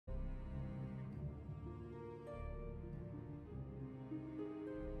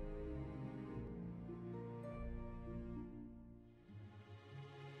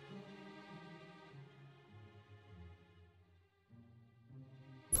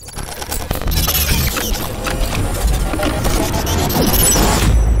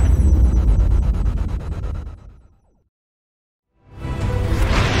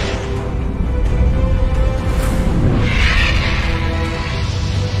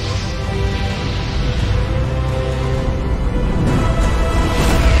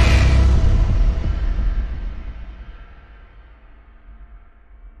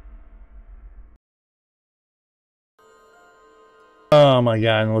Oh my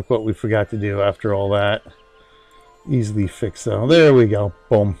god, and look what we forgot to do after all that. Easily fix though. There we go.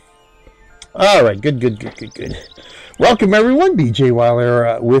 Boom. Alright, good. Welcome everyone, BJ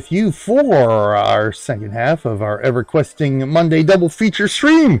Weiler with you for our second half of our EverQuesting Monday double feature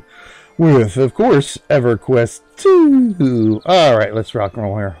stream. With, of course, EverQuest 2. Alright, let's rock and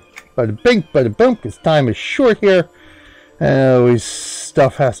roll here. Bada bink, bada boom, because time is short here. Always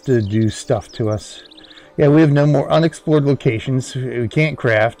stuff has to do stuff to us. Yeah, we have no more unexplored locations. We can't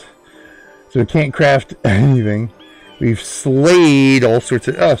craft. So we can't craft anything. We've slayed all sorts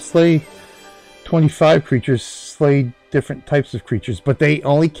of... Oh, slay 25 creatures. Slay different types of creatures. But they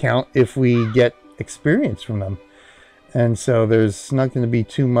only count if we get experience from them. And so there's not going to be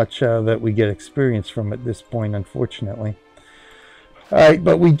too much that we get experience from at this point, unfortunately. Alright,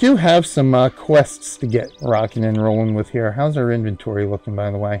 but we do have some quests to get rocking and rolling with here. How's our inventory looking, by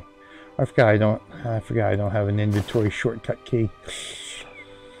the way? I forgot I don't have an inventory shortcut key.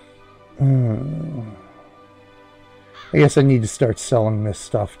 I guess I need to start selling this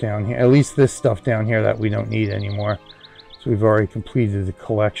stuff down here. At least this stuff down here that we don't need anymore. So we've already completed the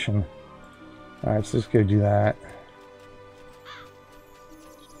collection. Alright, so let's go do that.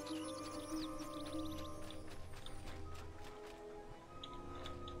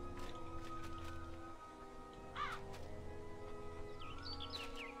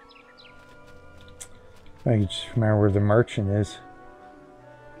 I can just remember where the merchant is.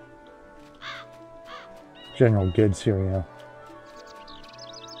 General goods here, yeah.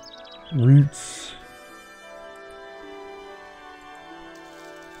 Roots.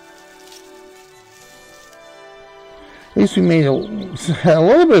 At least we made a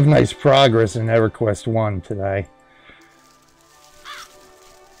little bit of nice progress in EverQuest 1 today.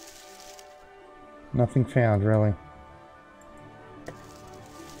 Nothing found, really.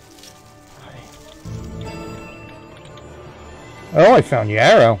 Oh, I found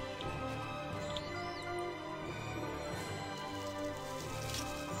yarrow.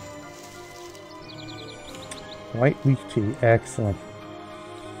 White leaf tea, excellent.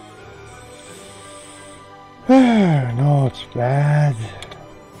 No, it's bad.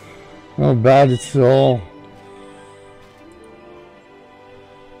 Not bad at all.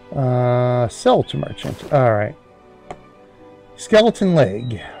 Sell to merchant. Alright. Skeleton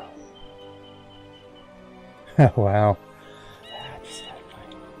leg. Wow.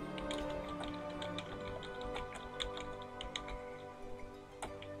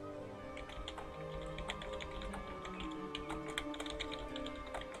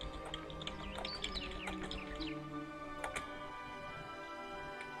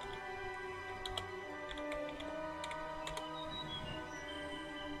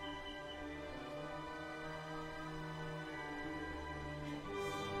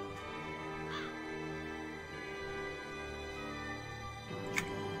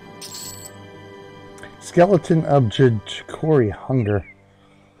 Skeleton of Jadkori Hunger.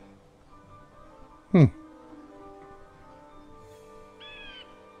 See,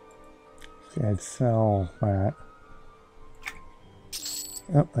 I'd sell that.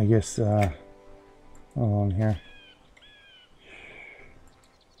 Oh, I guess, hold on here.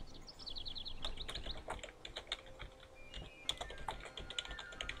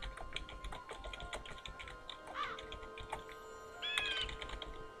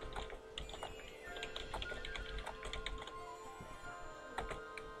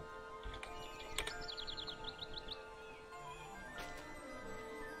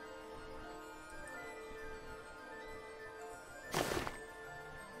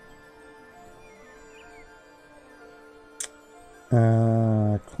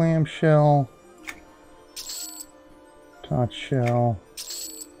 Clamshell, tot shell,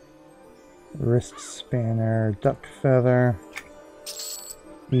 wrist spanner, duck feather,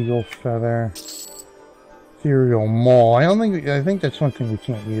 eagle feather, ethereal maul. I think that's one thing we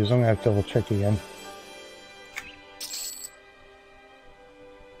can't use. I'm gonna have to double check again.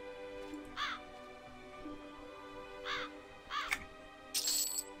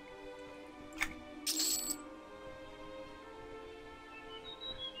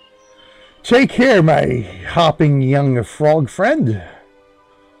 Take care, my hopping young frog friend.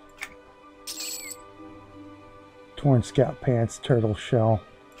 Torn scout pants, turtle shell.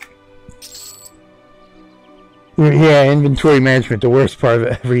 Yeah, inventory management, the worst part of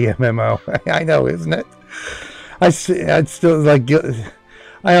every MMO. I know, isn't it? I'd still like.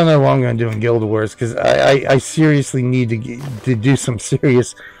 I don't know what I'm going to do in Guild Wars because I seriously need to do some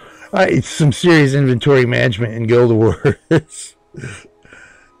serious inventory management in Guild Wars.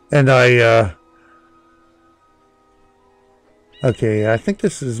 And okay, I think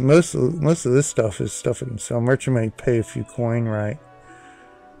this is most of this stuff is stuff I can sell. Merchant may pay a few coin, right?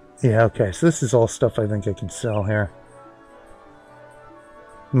 Yeah, okay, so this is all stuff I think I can sell here.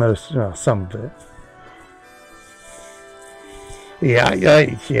 Most, well, some of it. Yeah,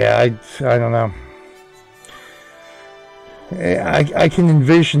 I don't know. I can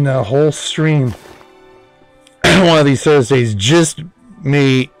envision the whole stream one of these Thursdays just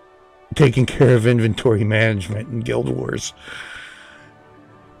me taking care of inventory management in Guild Wars.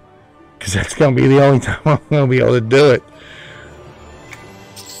 Because that's going to be the only time I'm going to be able to do it.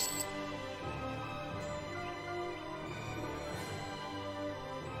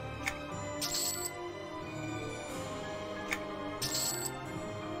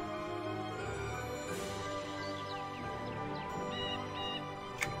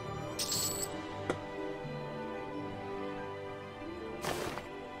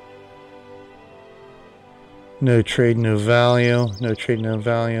 No trade, no value. No trade, no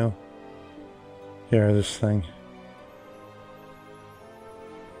value. Here, this thing.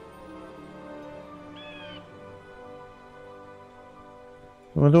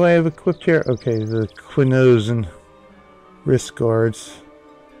 What do I have equipped here? Okay, the Quinos and wrist guards.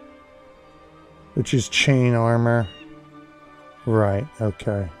 Which is chain armor. Right,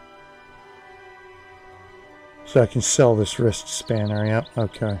 okay. So I can sell this wrist spanner, yep,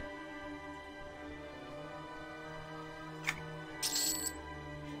 okay.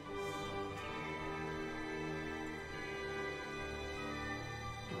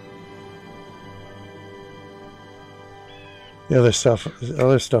 The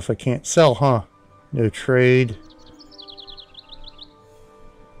other stuff I can't sell, huh? No trade.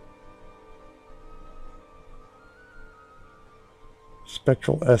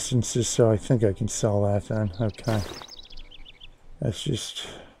 Spectral essences, so I think I can sell that then. Okay. That's just,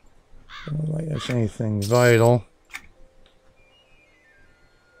 I don't like that's anything vital.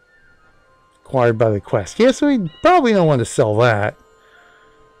 Acquired by the quest. Yeah, so we probably don't want to sell that.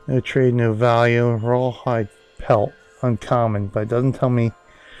 No trade, no value. Rawhide pelt. Uncommon, but it doesn't tell me.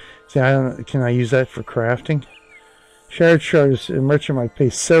 See, I don't. Can I use that for crafting? Shared shards. A merchant might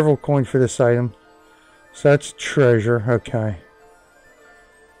pay several coins for this item. So that's treasure. Okay.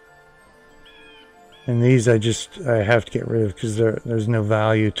 And these I have to get rid of because there's no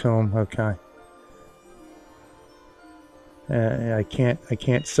value to them. Okay. I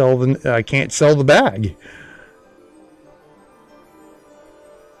can't sell the bag.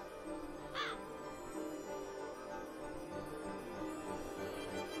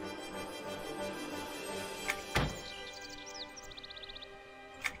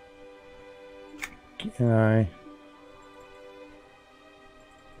 Can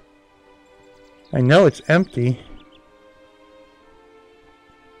I know it's empty.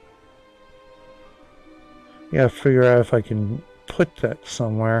 Yeah, figure out if I can put that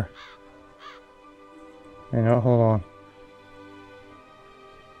somewhere. I know, hold on.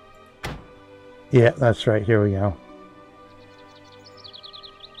 Yeah, that's right. Here we go.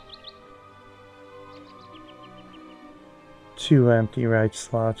 Two empty right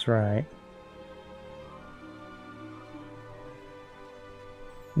slots, right.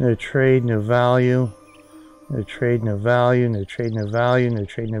 No trade, no value. No trade, no value. No trade, no value. No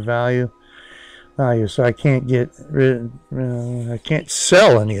trade, no value. Value. So I can't get rid. I can't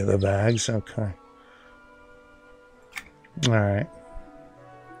sell any of the bags. Okay. All right.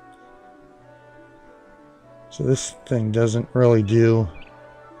 So this thing doesn't really do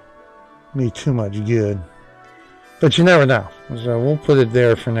me too much good, but you never know. So we'll put it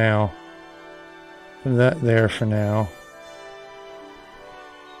there for now. Put that there for now.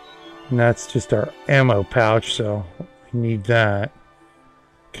 And that's just our ammo pouch, so we need that.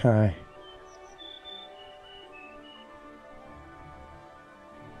 Okay.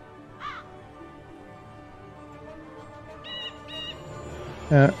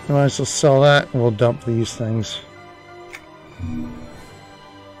 Might as well sell that and we'll dump these things.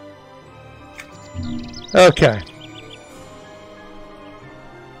 Okay.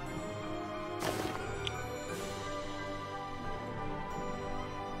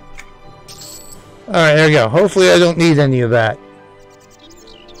 Alright, there we go. Hopefully I don't need any of that.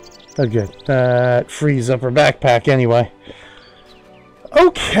 Oh good. That frees up our backpack anyway.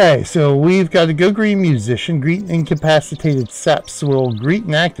 Okay, so we've got a Go Green Musician, greet an incapacitated Sapswill, greet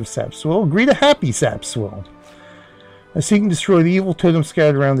an active Sapswill, greet a happy Sapswill. So you can destroy the evil totem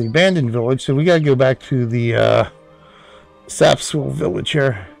scattered around the abandoned village, so we gotta go back to the Sapswill village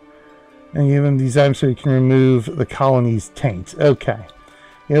here and give him these items so he can remove the colony's taint. Okay.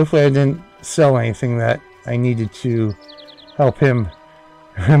 Yeah, hopefully I didn't sell anything that I needed to help him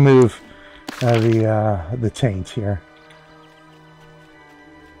remove the taint here.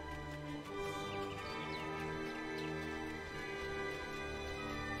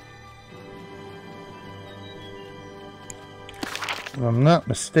 If I'm not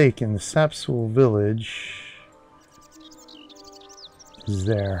mistaken, the Sapswill village is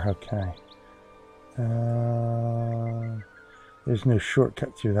there. Okay. There's no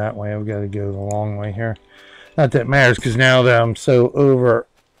shortcut through that way. I've got to go the long way here. Not that it matters, because now that I'm so over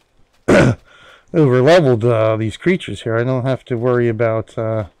leveled these creatures here, I don't have to worry about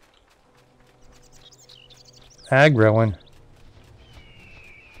aggroing.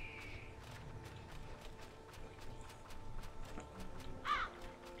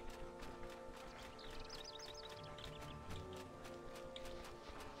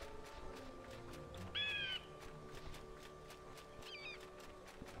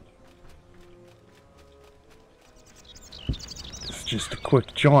 Just a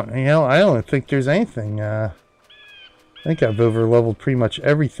quick jaunt. You know, I don't think there's anything. I think I've over-leveled pretty much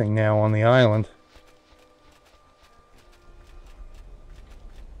everything now on the island.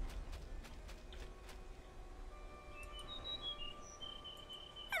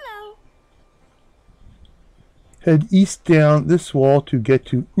 Hello. Head east down this wall to get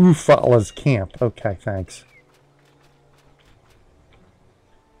to Ufala's camp. Okay, thanks.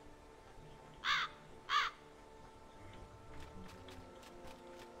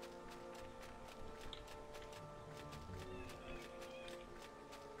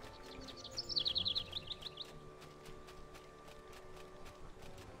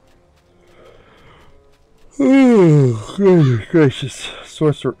 Oh, goodness gracious.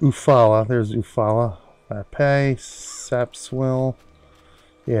 Sorcerer Ufala. There's Ufala. Pay, Sapswill.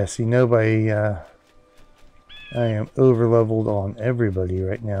 Yeah, see, nobody, I am over-leveled on everybody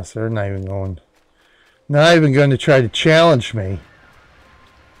right now, so they're not even going to try to challenge me.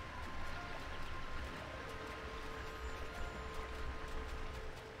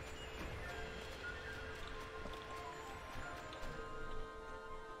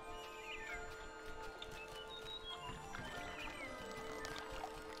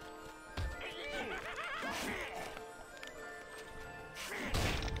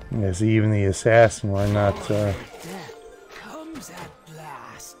 Yes, even the assassin are not. Comes at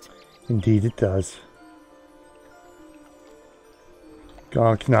last. Indeed, it does.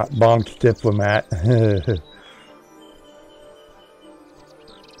 Gonk, not bonk, diplomat.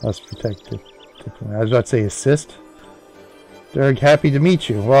 Must protect the diplomat. I was about to say assist. They're happy to meet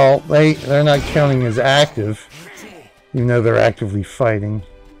you. Well, they're not counting as active, even though they're actively fighting.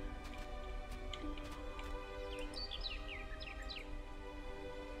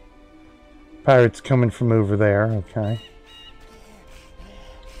 Pirates coming from over there, okay.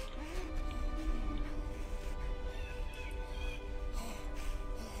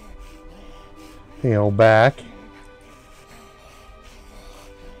 Hail back.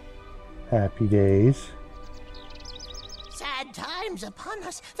 Happy days. Sad times upon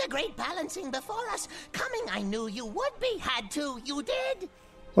us, the great balancing before us. Coming I knew you would be, had to, you did.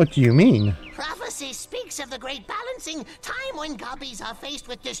 What do you mean? Prophecy speaks of the great balancing, time when gobbies are faced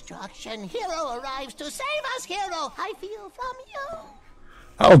with destruction. Hero arrives to save us, hero, I feel from you.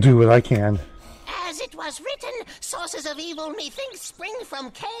 I'll do what I can. As it was written, sources of evil methinks spring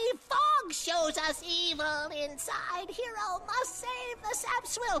from cave. Fog shows us evil inside. Hero must save the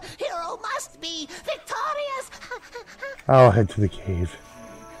Sapswill. Hero must be victorious. I'll head to the cave.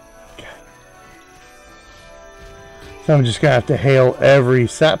 Okay. So I'm just gonna have to hail every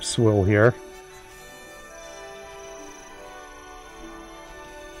Sapswill here.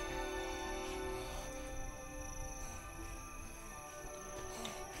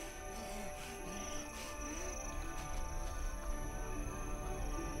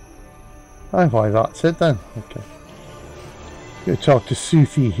 I thought that's it then. Okay. Gonna talk to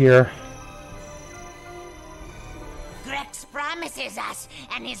Suthi here. Grex promises us,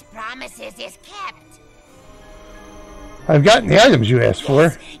 and his promises is kept. I've gotten the items you asked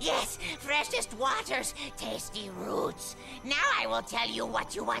for. Yes, freshest waters, tasty roots. Now I will tell you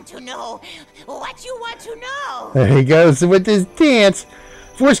what you want to know. What you want to know. There he goes with this dance.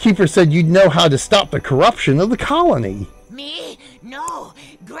 Forcekeeper said you'd know how to stop the corruption of the colony. Me? No.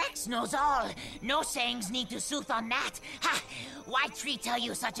 Grex knows all. No sayings need to sooth on that. Ha! Why Tree tell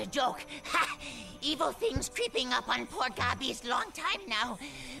you such a joke? Ha! Evil things creeping up on poor Gabi's long time now.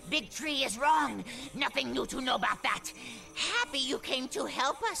 Big Tree is wrong. Nothing new to know about that. Happy you came to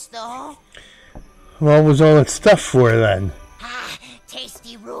help us, though. What was all that stuff for then? Ah,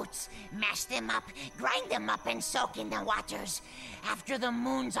 tasty roots. Mash them up, grind them up, and soak in the waters. After the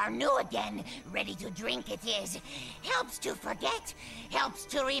moons are new again, ready to drink it is. Helps to forget, helps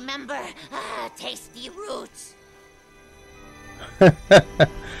to remember. Ah, tasty roots. You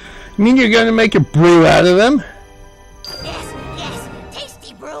mean you're going to make a brew out of them? Yes, yes,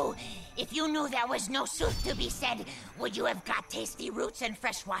 tasty brew. If you knew there was no sooth to be said, would you have got tasty roots and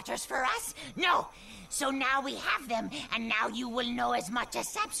fresh waters for us? No! So now we have them, and now you will know as much as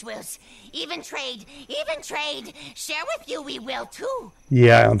Sapswills. Even trade! Share with you we will too.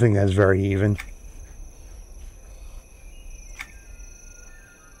 Yeah, I don't think that's very even.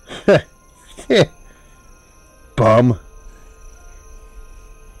 Bum.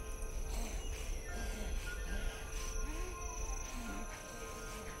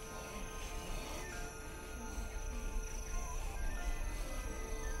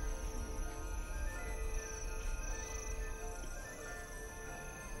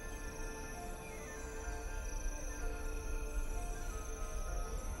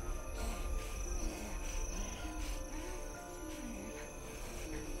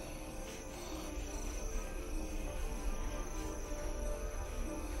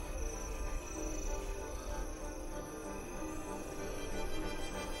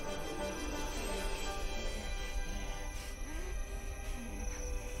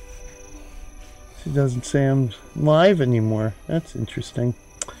 It doesn't say I'm live anymore. That's interesting.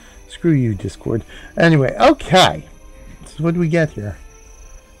 Screw you, Discord. Anyway, okay. So what do we get here?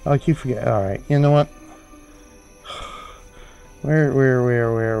 Oh, I keep forgetting. Alright, you know what?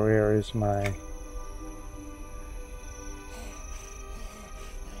 Where is my...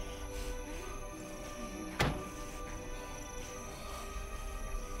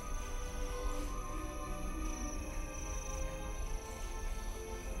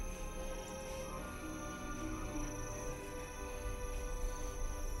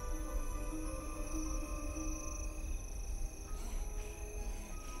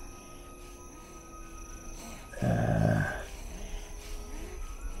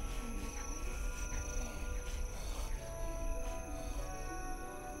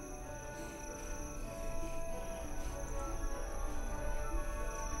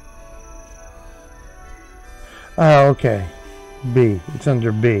 Oh, okay. B. It's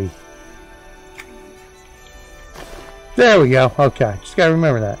under B. There we go. Okay. Just gotta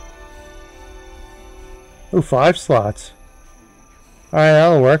remember that. Oh, 5 slots. Alright,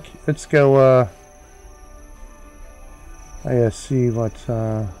 that'll work. Let's go, I gotta see what's,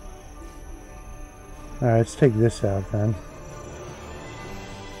 Alright, let's take this out then.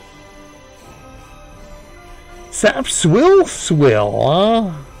 Sapswill swill,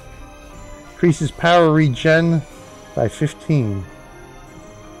 huh? Increases power regen by 15.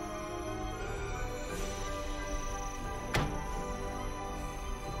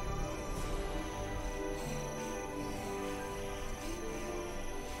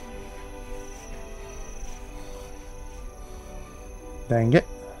 Dang it.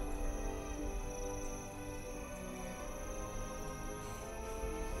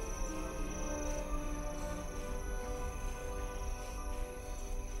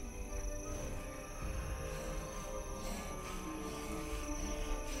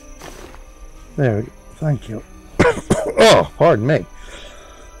 There we go. Thank you. Oh, pardon me.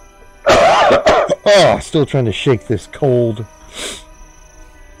 Oh, still trying to shake this cold.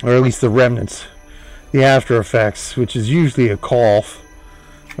 Or at least the remnants. The after effects, which is usually a cough.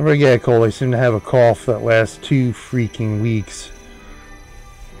 Whenever I get a cold, I seem to have a cough that lasts 2 freaking weeks.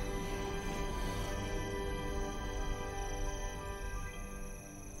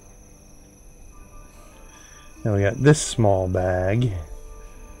 Now we got this small bag.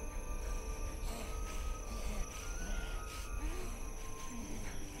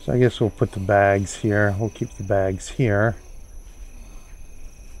 So I guess we'll put the bags here. We'll keep the bags here.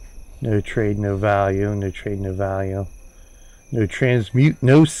 No trade, no value. No trade, no value. No transmute,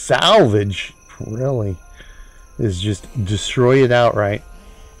 no salvage. Really? Is just destroy it outright.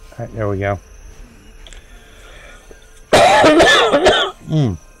 Alright, there we go.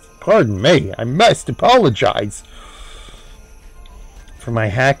 Pardon me. I must apologize for my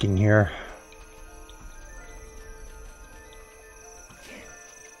hacking here.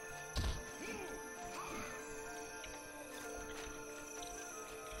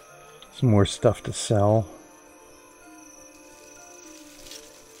 Some more stuff to sell.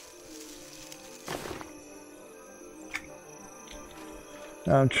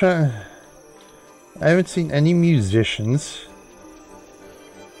 Now I'm trying. I haven't seen any musicians.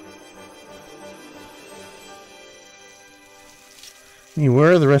 I mean,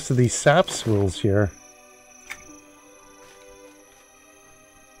 where are the rest of these Sapswills here?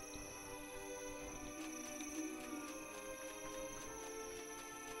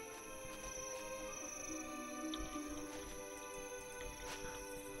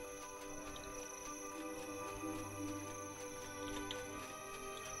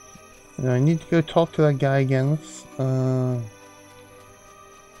 I need to go talk to that guy again. Let's,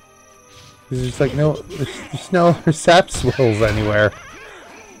 Because there's like there's no Sapswills anywhere.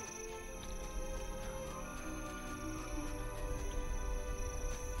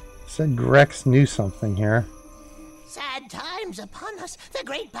 Said Grex knew something here. Sad times upon us, the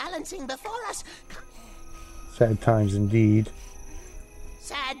great balancing before us. Sad times indeed.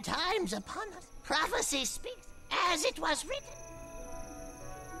 Sad times upon us. Prophecy speaks as it was written.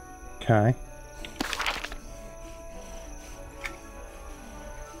 Okay.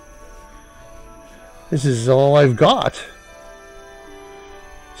 This is all I've got.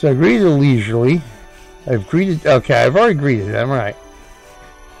 So I greeted leisurely. I've greeted. Okay, I've already greeted. I'm right.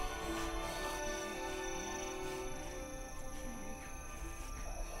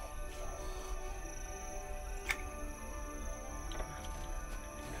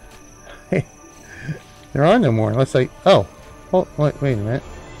 There are no more unless I... Oh, wait a minute.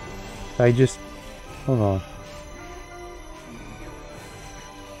 I just... Hold on.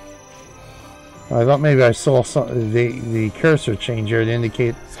 I thought maybe I saw the cursor change here to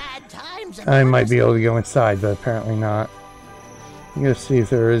indicate I might be able to go inside, but apparently not. I'm going to see if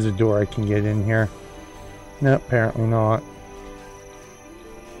there is a door I can get in here. No, apparently not.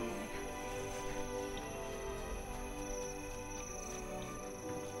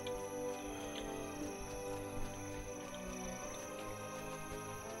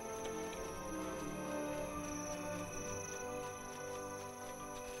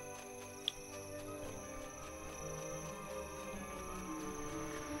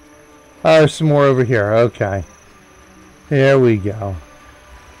 Oh, there's some more over here. Okay. There we go.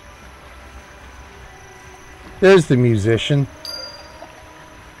 There's the musician.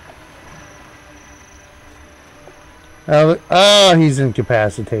 Oh, he's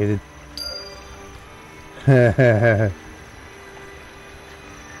incapacitated.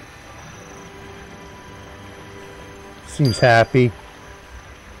 Seems happy.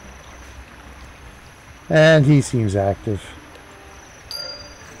 And he seems active.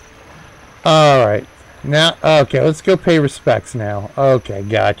 Alright. Now, okay, let's go pay respects now. Okay,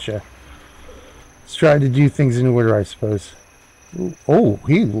 gotcha. Let's try to do things in order, I suppose. Ooh, oh,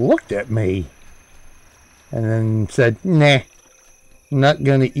 he looked at me. And then said, nah, I'm not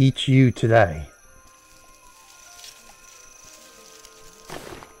gonna eat you today.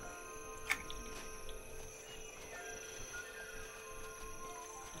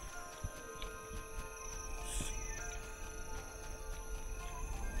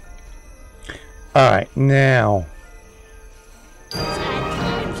 Alright, now. Sad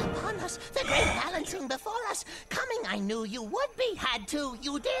times upon us, the great balancing before us. Coming, I knew you would be. Had to,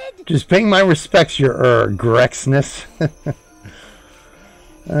 you did. Just paying my respects, your Grexness.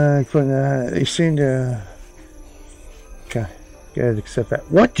 They seem to. Okay, gotta accept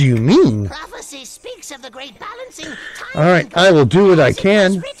that. What do you mean? Prophecy speaks of the great balancing. Alright, I will do what I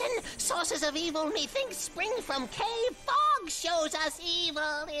can. Written, sources of evil methinks spring from cave. Fog shows us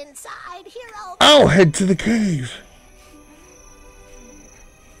evil inside. Hero. I'll head to the cave.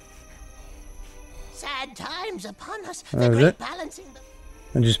 Sad times upon us. The great balancing.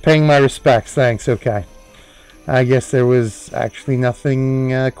 I'm just paying my respects. Thanks. Okay. I guess there was actually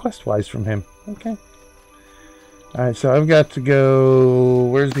nothing quest-wise from him. Okay. Alright, so I've got to go...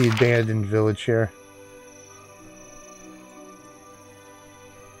 Where's the abandoned village here?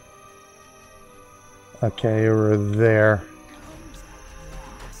 Okay, over there.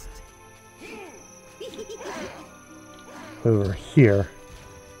 Over here.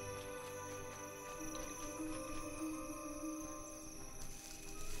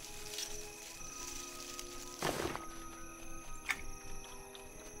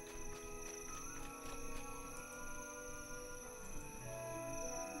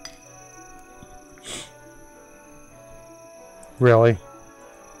 Really?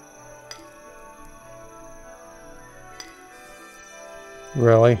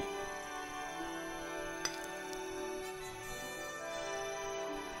 Really?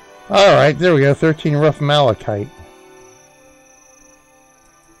 Alright, there we go. 13 rough malachite.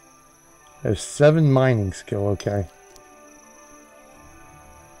 There's 7 mining skill, okay.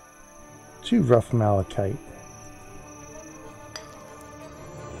 2 rough malachite.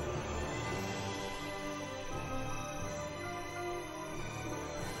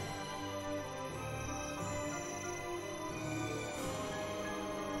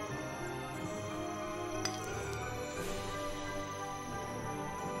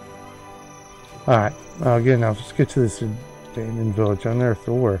 Alright, good enough. Let's get to this abandoned village. Unearthed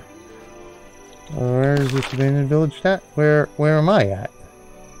ore. Where is this abandoned village at? Where am I at?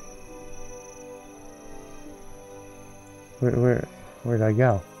 Where'd I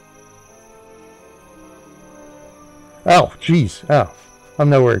go? Oh, jeez. Oh, I'm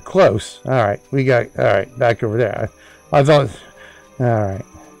nowhere close. Alright, we got... Alright, back over there. I thought... Alright.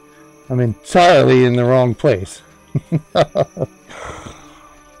 I'm entirely in the wrong place.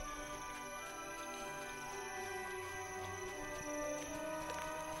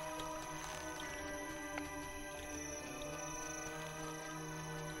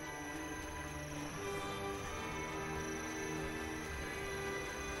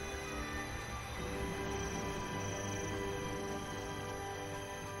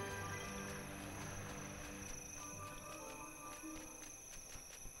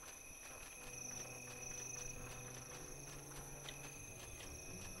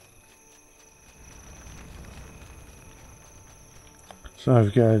 So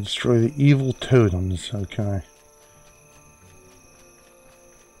I've got to destroy the evil totems. Okay.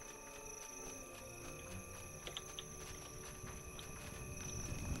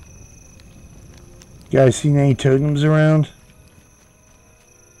 You guys seen any totems around?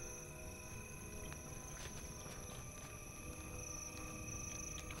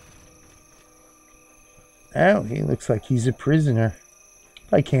 Oh, he looks like he's a prisoner.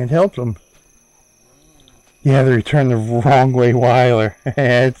 I can't help him. Yeah, they returned the wrong way, Weiler.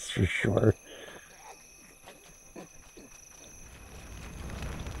 That's for sure.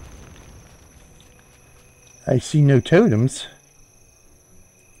 I see no totems.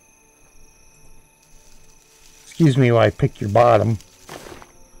 Excuse me while I pick your bottom.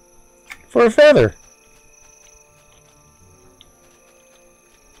 For a feather.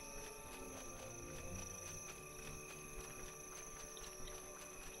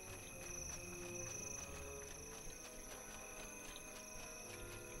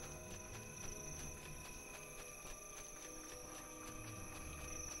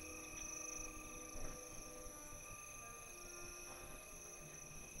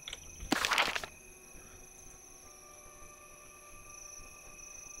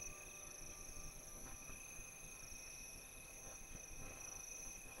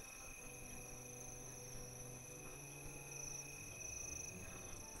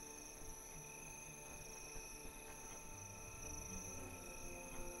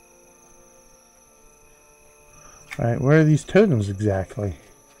 Alright, where are these totems exactly?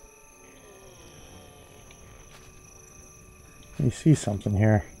 Let me see something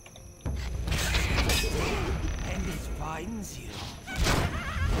here. And it finds you.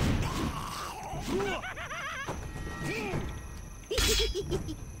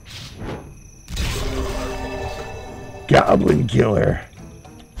 Goblin killer.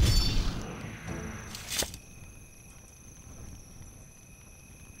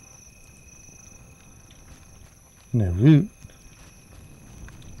 No loot.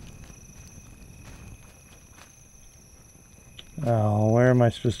 Oh, where am I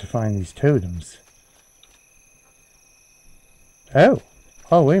supposed to find these totems? Oh.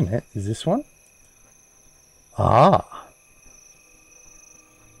 Oh, wait a minute. Is this one? Ah.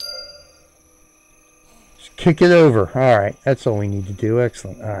 Just kick it over. Alright, that's all we need to do.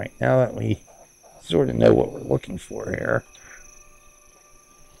 Excellent. Alright, now that we sort of know what we're looking for here.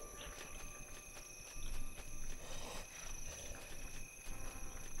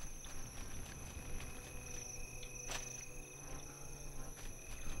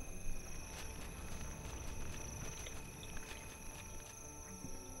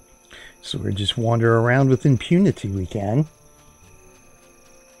 So we just wander around with impunity, we can.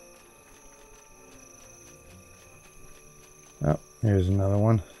 Oh, there's another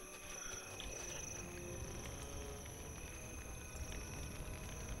one.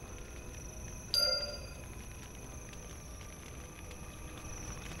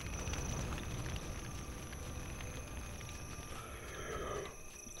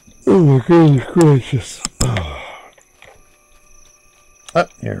 Oh my goodness gracious. Oh,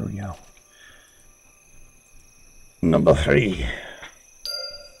 there we go. Number 3.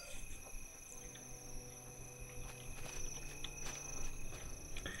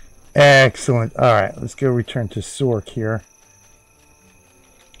 Excellent. Alright, let's go return to Sork here.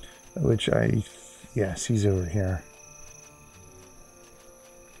 Which yes, he's over here.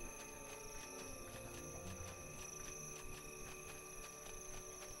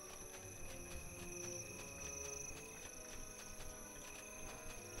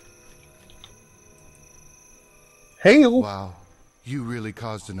 Hail! Wow, you really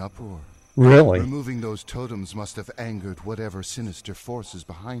caused an uproar. Really? Removing those totems must have angered whatever sinister force is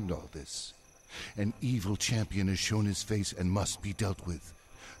behind all this. An evil champion has shown his face and must be dealt with.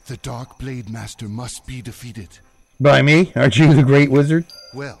 The Dark Blade Master must be defeated. By me? Aren't you the Great Wizard?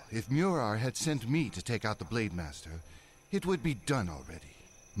 Well, if Murar had sent me to take out the Blade Master, it would be done already.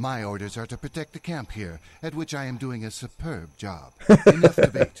 My orders are to protect the camp here, at which I am doing a superb job. Enough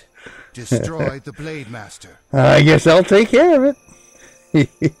debate. Destroy the Blade Master. I guess I'll take care of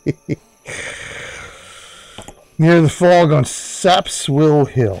it. Near the fog on Sapswill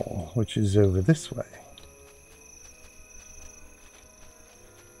Hill, which is over this way.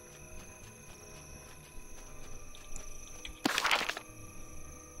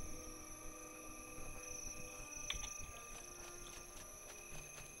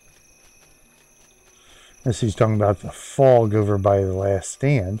 This he's talking about the fog over by the last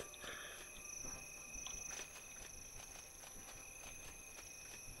stand.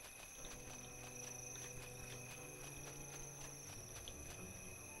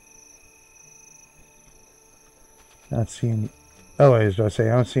 Not seeing. Oh, I was about to say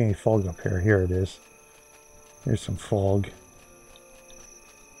I don't see any fog up here. Here it is. There's some fog.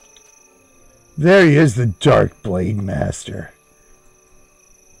 There he is, the Dark Blade Master.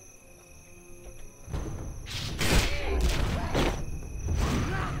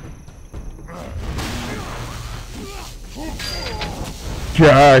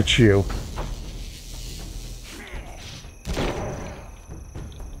 Got you.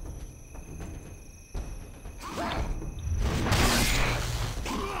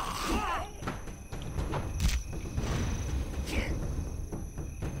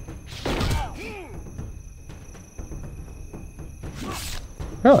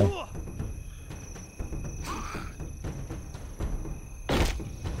 Really?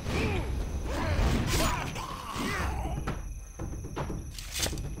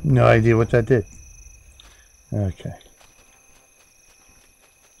 No idea what that did. Okay.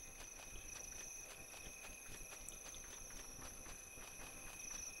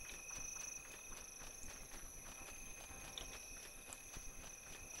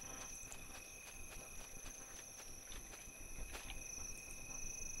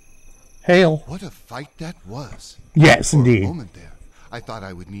 Hail. What a fight that was. Yes, For indeed. a moment there, I thought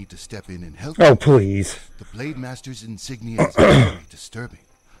I would need to step in and help. Oh, please. The Blade Master's insignia is very disturbing.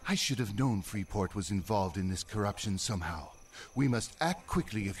 I should have known Freeport was involved in this corruption somehow. We must act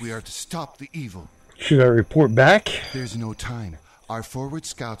quickly if we are to stop the evil. Should I report back? There's no time. Our forward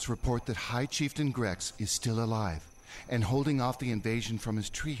scouts report that High Chieftain Grex is still alive and holding off the invasion from his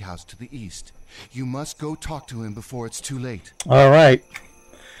treehouse to the east. You must go talk to him before it's too late. All right.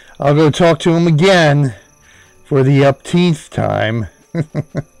 I'll go talk to him again for the upteenth time.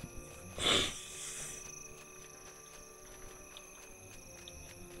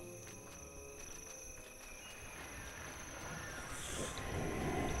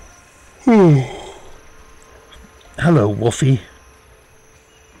 Hello, Wolfie.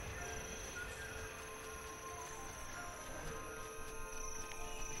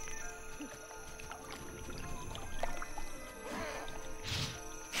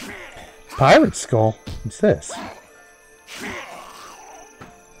 Pirate skull? What's this?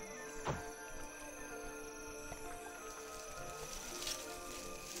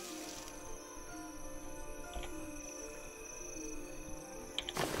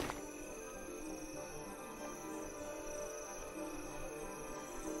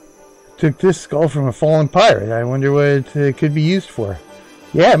 Took this skull from a fallen pirate. I wonder what it could be used for.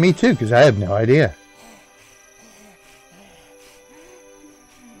 Yeah, me too, because I have no idea.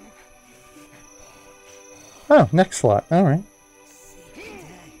 Oh, next slot. All right.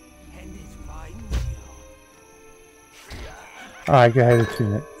 All right, go ahead and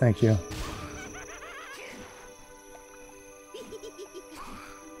tune it. Thank you.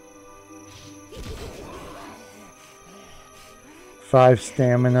 Five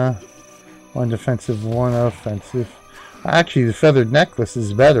stamina, 1 defensive, 1 offensive. Actually, the feathered necklace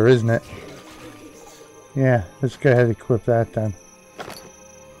is better, isn't it? Yeah, let's go ahead and equip that then.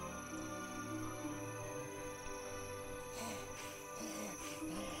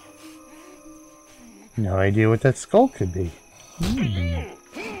 No idea what that skull could be.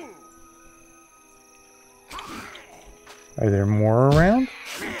 Are there more around?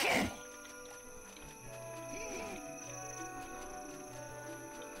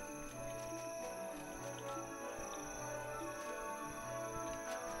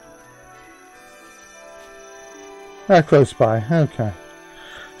 Ah, close by. Okay.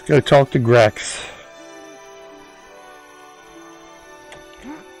 Let's go talk to Grex.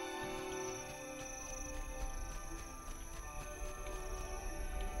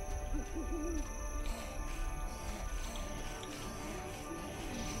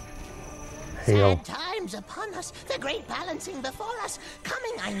 Hail. Sad times upon us, the great balancing before us.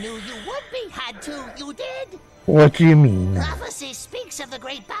 Coming, I knew you would be. Had to, you did. What do you mean? Prophecy speaks of the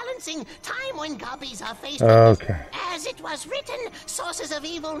great balancing, time when gobbies are faced Okay. with. As it was written, sources of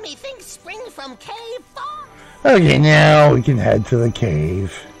evil methinks spring from cave far. Okay, now we can head to the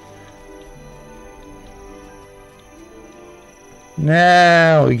cave.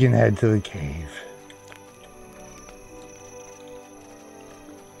 Now we can head to the cave.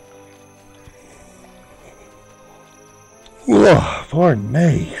 Ugh, pardon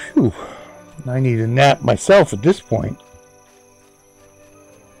me. Whew. I need a nap myself at this point.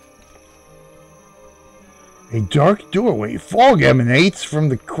 A dark doorway. Fog emanates from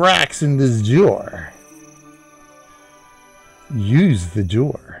the cracks in this door. Use the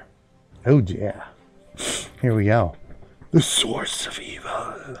door. Oh yeah. Here we go. The source of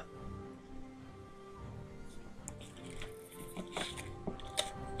evil.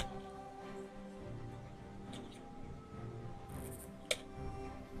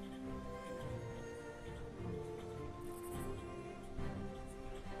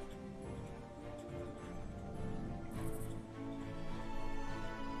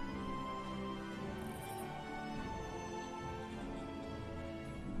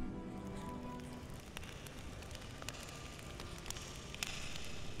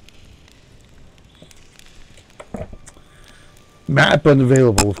 Map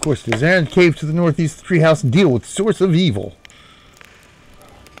unavailable. Of course, there's an cave to the northeast of the treehouse. Deal with source of evil.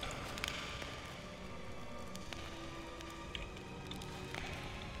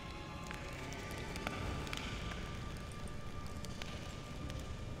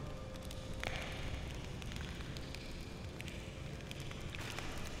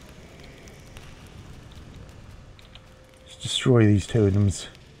 Let's destroy these totems.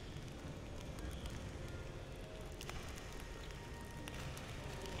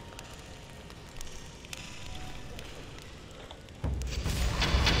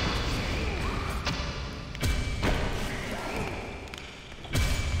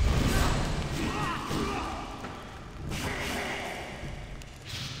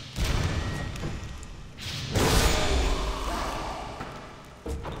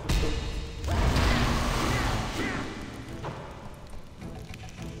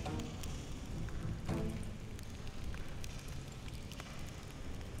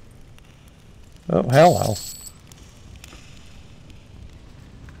 Oh, hello.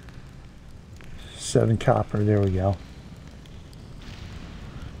 7 copper, there we go.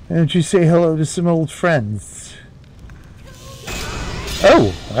 Why don't you say hello to some old friends?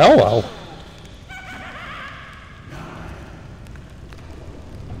 Oh, hello.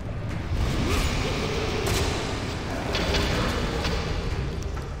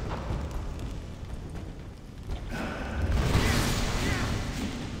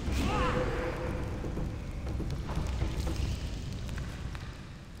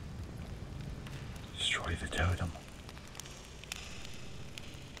 Destroy the totem.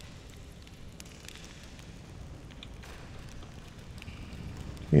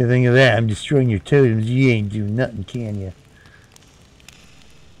 You think of that? I'm destroying your totems. You ain't doing nothing, can you?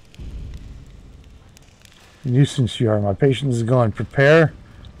 Nuisance you are. My patience is gone. Prepare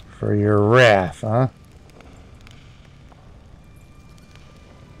for your wrath, huh?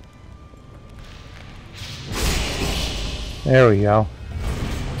 There we go.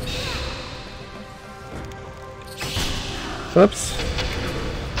 Oops.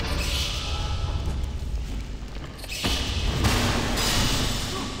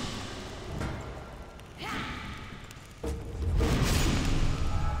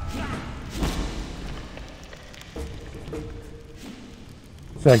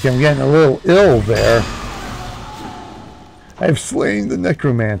 It's like I'm getting a little ill there. I've slain the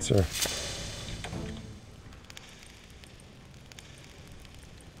necromancer.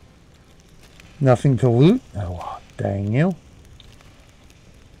 Nothing to loot? Oh, dang you.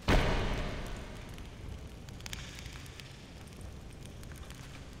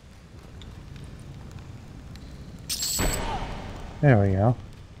 There we go.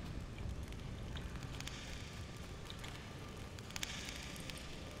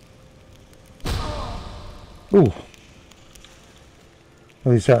 Ooh.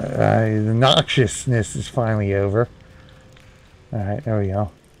 At least the noxiousness is finally over. Alright, there we go.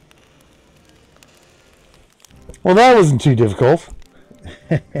 Well, that wasn't too difficult.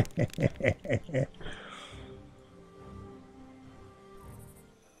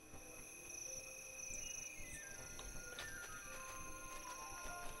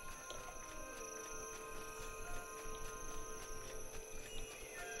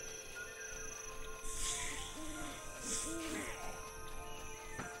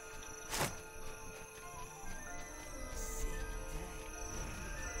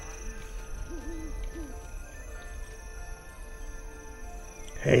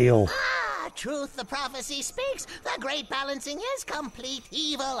 Hail. Ah, truth the prophecy speaks. The great balancing is complete.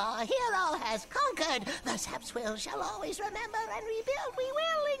 Evil our hero has conquered. The Sapswill shall always remember and rebuild. We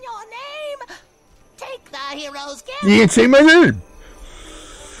will in your name. Take the hero's gift. You didn't say my name.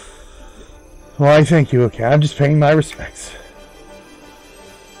 Well, I thank you. Okay, I'm just paying my respects.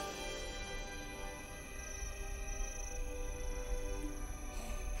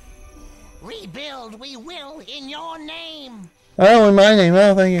 Rebuild we will in your name. Oh, in my name.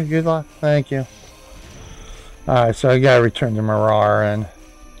 Oh, thank you. Good luck. Thank you. Alright, so I gotta return to Mirar and...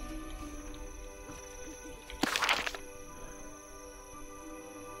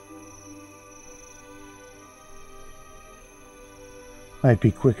 Might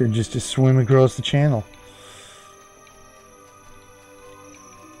be quicker just to swim across the channel.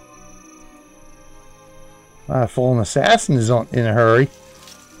 A fallen assassin is in a hurry.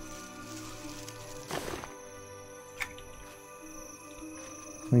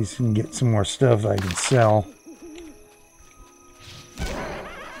 At least we can get some more stuff I can sell.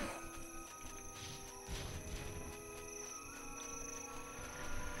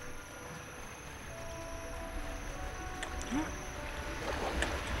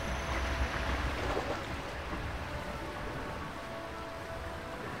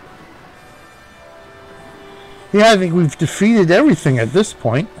 Yeah, I think we've defeated everything at this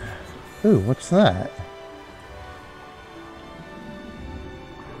point. Ooh, what's that?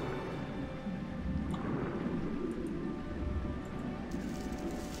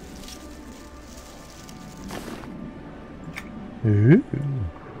 Ooh.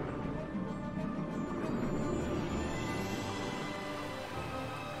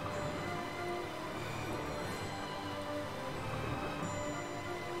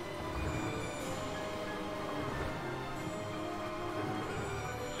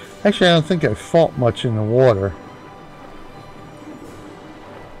 Actually, I don't think I fought much in the water.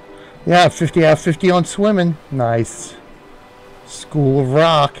 Yeah, 50 out of 50 on swimming. Nice. School of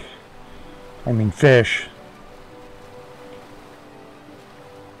Rock. I mean fish.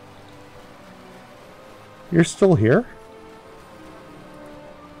 You're still here?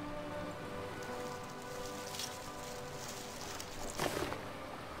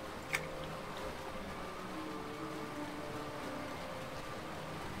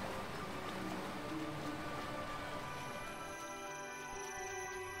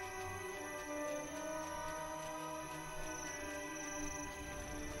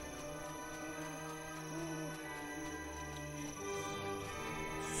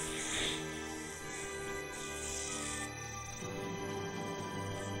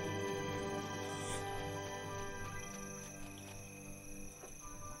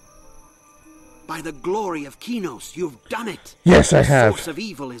 By the glory of Kinos, you've done it! Yes, I have. The source of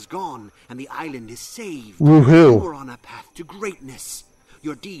evil is gone, and the island is saved. Woohoo! You are on a path to greatness.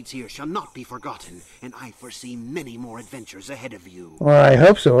 Your deeds here shall not be forgotten, and I foresee many more adventures ahead of you. Well, I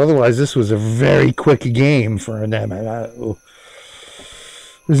hope so. Otherwise, this was a very quick game for an MMO.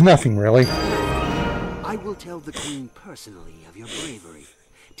 There's nothing, really. I will tell the Queen personally of your bravery.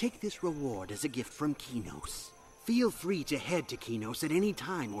 Take this reward as a gift from Kinos. Feel free to head to Kinos at any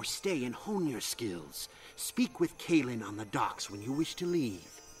time or stay and hone your skills. Speak with Kaelin on the docks when you wish to leave.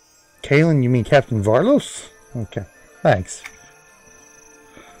 Kaelin, you mean Captain Varlos? Okay, thanks.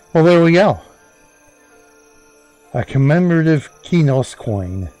 Well, there we go. A commemorative Kinos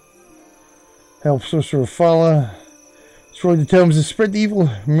coin. Help Sorcerer follow. Destroy the totems and spread the evil.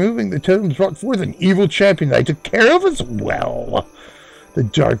 Removing the totems brought forth an evil champion that I took care of as well. The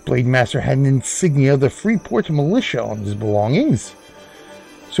Dark Blade Master had an insignia of the Freeport militia on his belongings.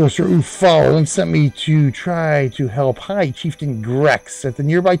 Sorcerer Ufal and sent me to try to help High Chieftain Grex at the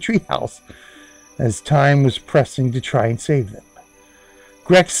nearby treehouse, as time was pressing to try and save them.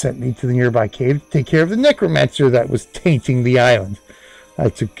 Grex sent me to the nearby cave to take care of the necromancer that was tainting the island. I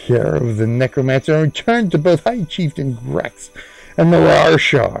took care of the necromancer and returned to both High Chieftain Grex and the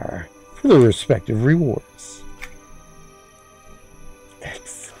Larshar for their respective rewards.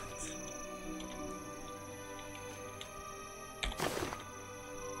 Excellent.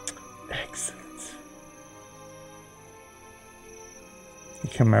 Excellent.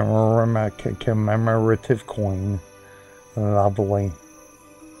 Commemorative coin. Lovely.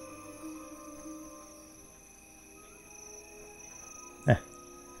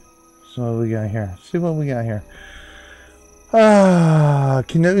 So what we got here? See what we got here.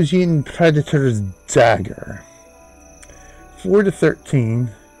 Kinosian Predator's Dagger. 4 to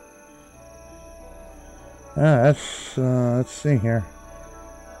 13. That's let's see here.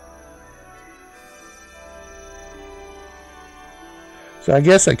 So I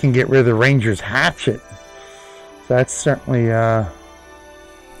guess I can get rid of the Ranger's hatchet. So that's certainly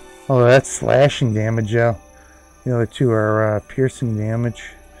Oh, that's slashing damage, yeah. The other two are piercing damage.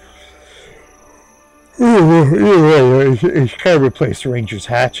 It's kind of replaced Ranger's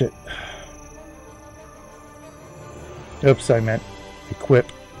Hatchet. Oops, I meant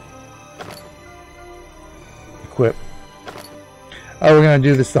equip. Equip. Oh, we're going to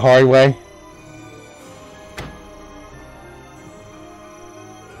do this the hard way.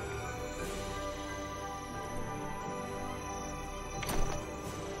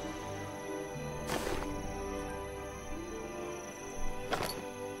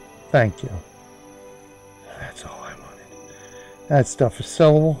 Thank you. That's all I wanted. That stuff is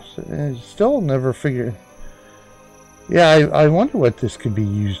sellable. Still never figured. Yeah, I wonder what this could be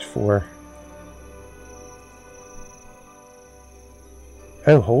used for.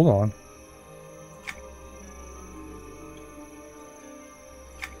 Oh, hold on.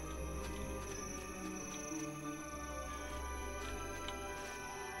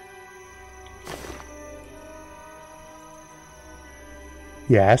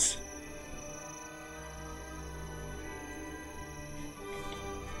 Yes.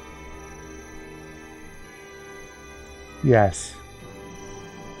 Yes.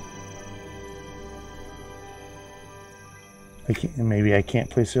 Maybe I can't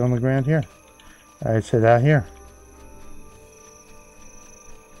place it on the ground here. I'd set out here.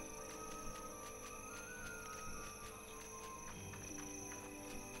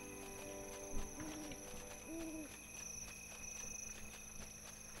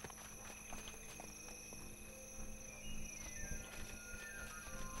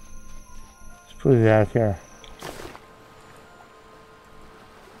 Let's put it out here.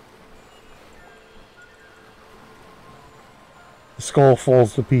 The skull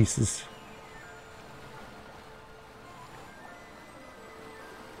falls to pieces.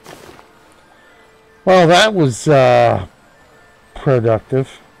 Well, that was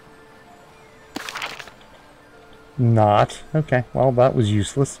productive. Not. Okay, well, that was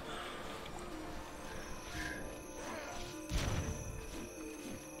useless.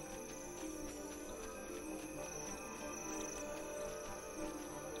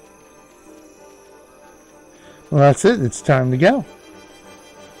 Well, that's it. It's time to go.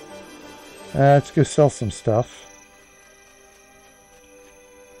 Let's go sell some stuff.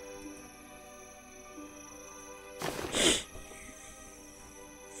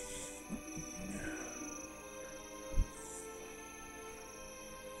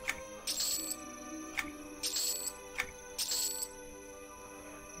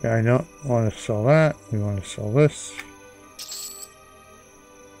 Yeah, I don't want to sell that. We want to sell this.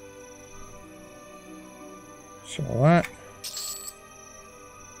 Sell that.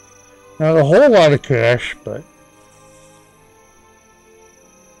 Not a whole lot of cash, but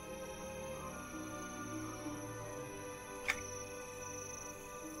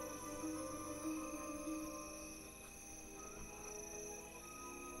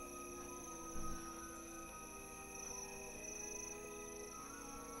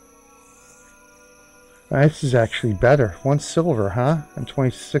this is actually better. 1 silver, huh? And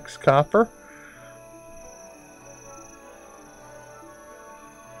 26 copper.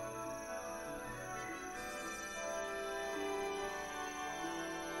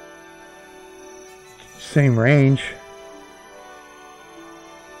 Same range.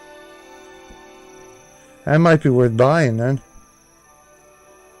 That might be worth buying then.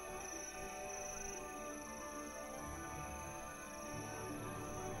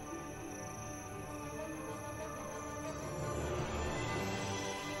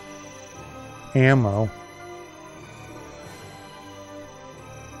 Ammo.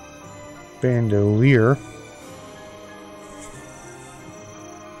 Bandolier.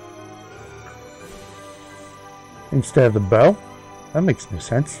 Instead of the bow? That makes no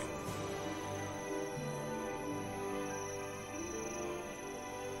sense.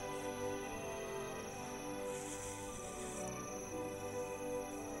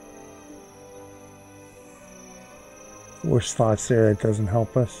 More slots there, it doesn't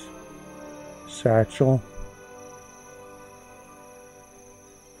help us. Satchel.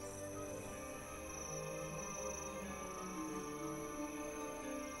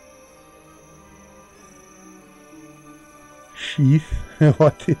 Sheath.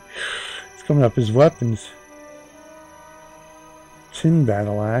 What? It's coming up as weapons. Tin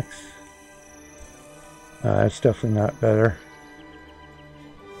battle axe. That's definitely not better.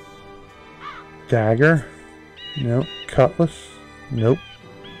 Dagger. Nope. Cutlass. Nope.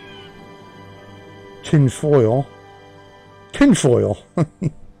 Tin foil. Tin foil.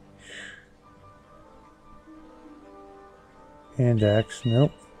 Hand axe.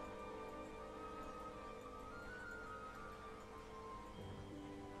 Nope.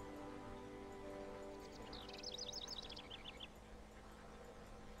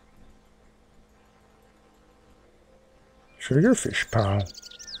 Triggerfish pile.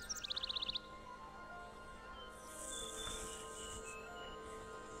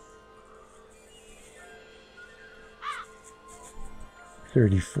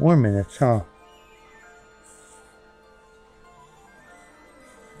 $34, huh?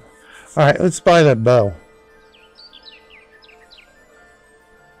 Alright, let's buy that bow.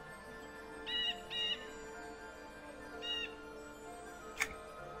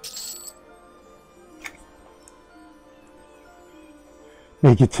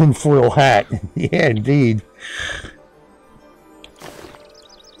 Make a tinfoil hat. Yeah, indeed.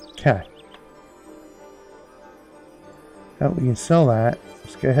 Okay. Oh, we can sell that.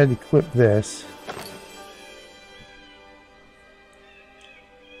 Let's go ahead and equip this.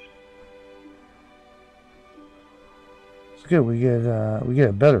 It's good. We get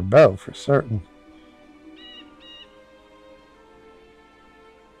a better bow for certain.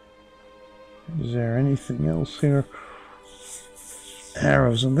 Is there anything else here?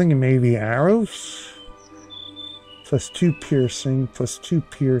 Arrows. I'm thinking maybe arrows. Plus 2 piercing. Plus 2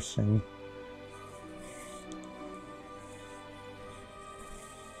 piercing.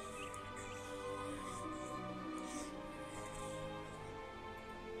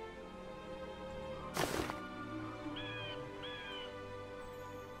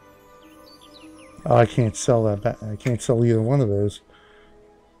 Oh, I can't sell that back. I can't sell either one of those.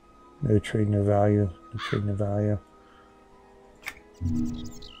 No trade, no value. No trade, no value.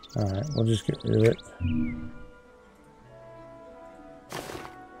 Alright, we'll just get rid of it.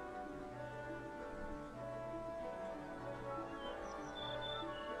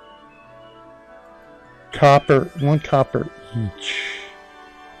 Copper, 1 copper each.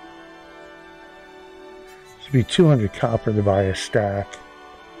 Should be 200 copper to buy a stack.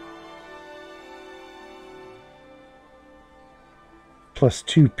 Plus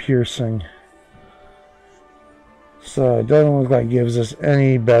 2 piercing. So it doesn't look like it gives us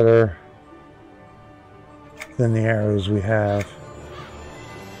any better than the arrows we have.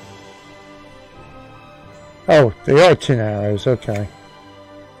 Oh, they are tin arrows, okay.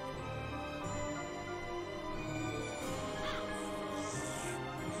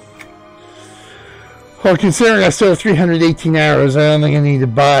 Well, considering I still have 318 arrows, I don't think I need to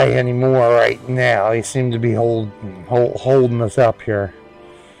buy any more right now. They seem to be holding us up here.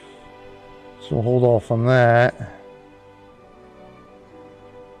 So we'll hold off on that.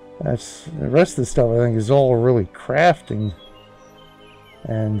 That's the rest of the stuff I think is all really crafting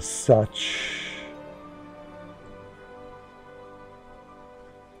and such.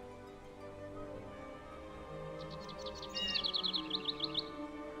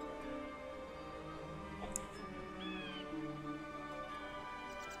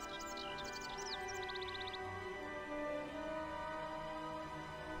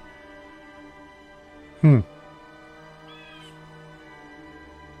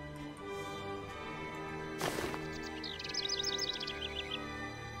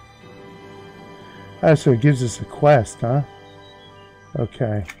 Oh, so it gives us a quest, huh?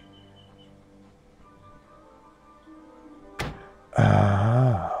 Okay.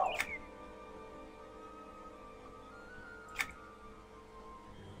 Oh.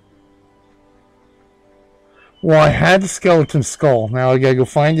 Well, I had the skeleton skull. Now I gotta go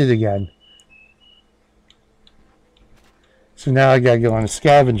find it again. So now I gotta go on a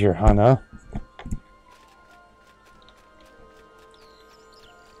scavenger hunt, huh?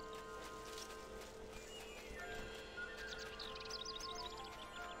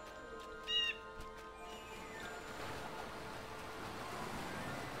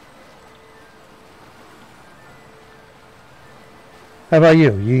 How about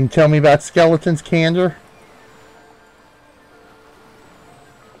you? You can tell me about skeletons, Candor?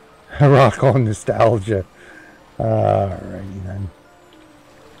 Rock on nostalgia. Alrighty then.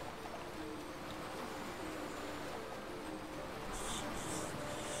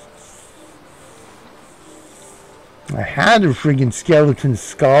 I had a friggin' skeleton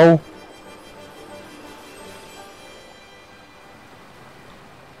skull.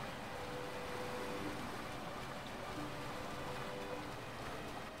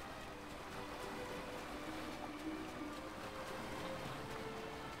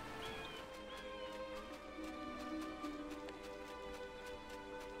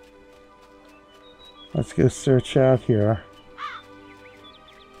 Let's go search out here.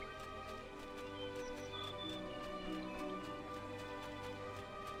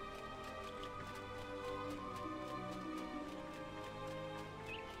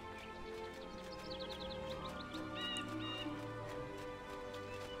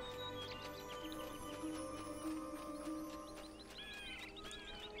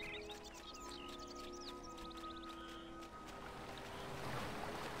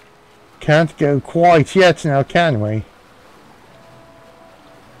 Can't go quite yet now, can we?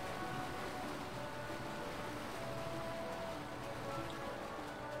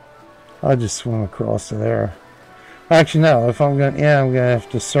 I'll just swim across to there. Actually, no. If I'm gonna, yeah, I'm gonna have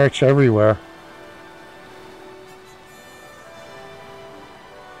to search everywhere.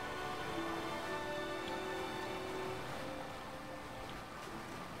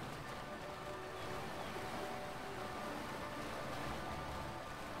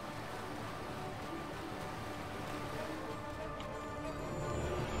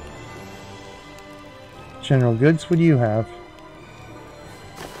 General goods, what do you have?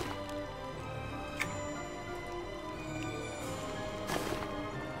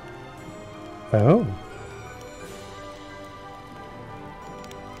 Oh.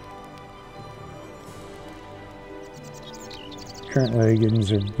 Current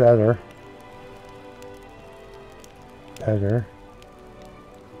leggings are better. Better.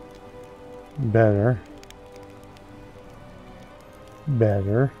 Better.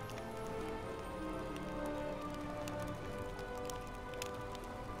 Better.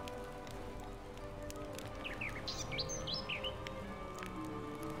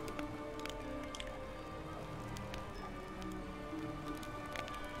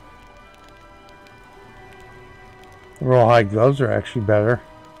 Rawhide gloves are actually better.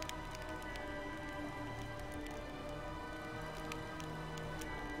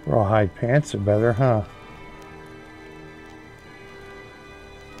 Rawhide pants are better, huh?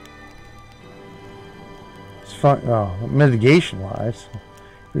 It's fun. Oh, mitigation-wise,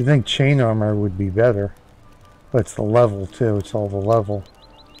 you think chain armor would be better, but it's the level too. It's all the level.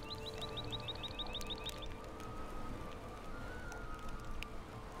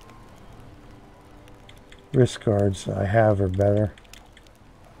 Wrist guards I have are better.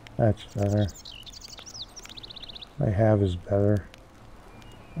 That's better. I have is better.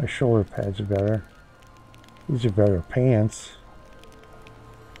 My shoulder pads are better. These are better pants.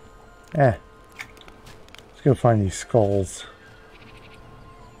 Let's go find these skulls.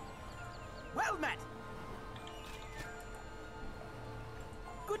 Well met.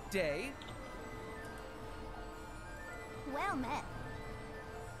 Good day. Well met.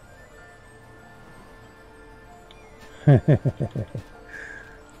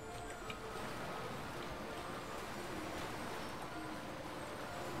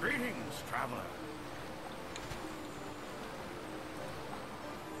 Greetings, traveler.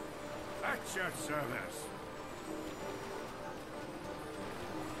 At your service.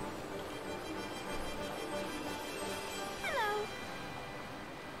 Hello.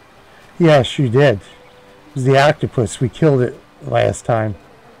 Yes, you did. It was the octopus. We killed it last time.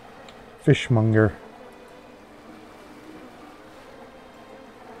 Fishmonger.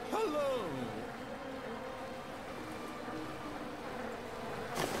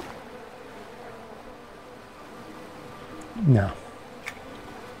 No.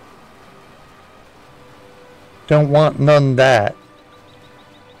 Don't want none of that.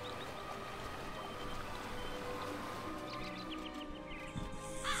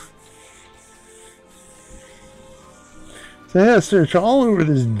 So I gotta search all over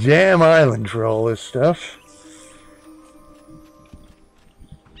this damn island for all this stuff.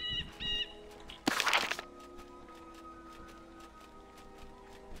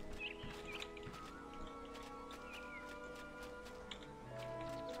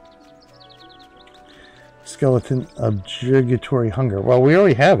 Skeleton obligatory hunger. Well, we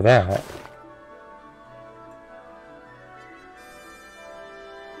already have that.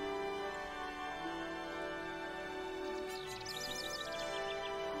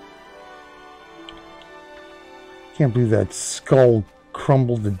 Can't believe that skull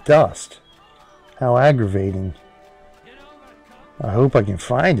crumbled to dust. How aggravating. I hope I can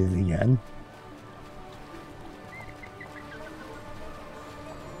find it again.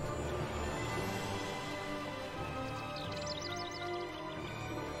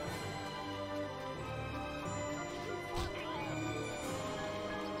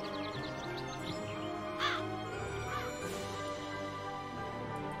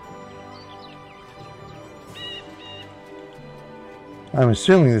 I'm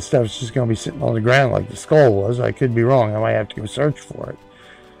assuming this stuff's just going to be sitting on the ground like the skull was. I could be wrong. I might have to go search for it.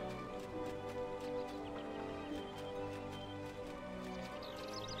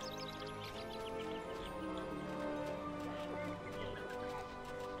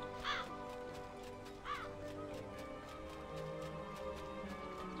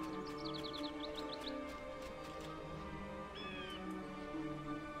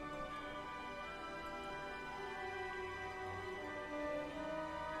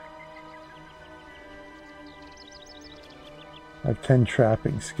 I have 10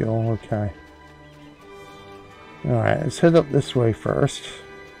 trapping skill. Okay. Alright, let's head up this way first.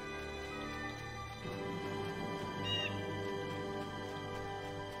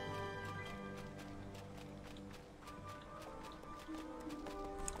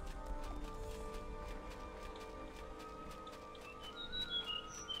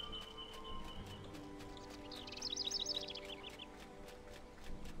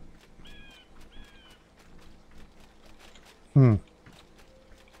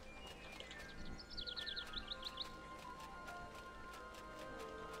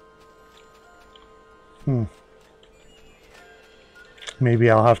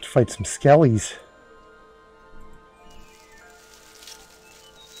 Maybe I'll have to fight some skellies.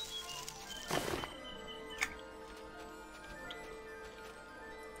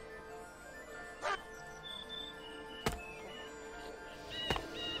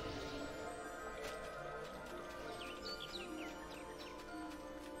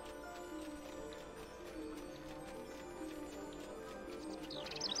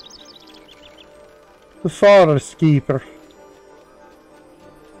 The forest keeper.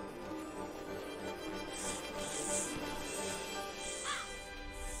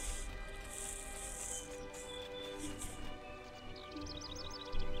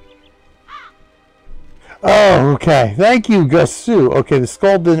 Oh, okay. Thank you, Gusu. Okay, the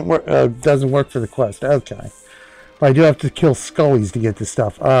skull didn't work. Doesn't work for the quest. Okay, but I do have to kill scullies to get this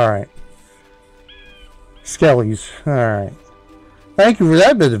stuff. All right, skellies. All right. Thank you for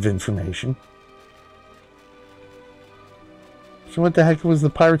that bit of information. So, what the heck was the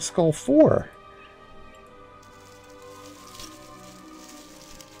pirate skull for?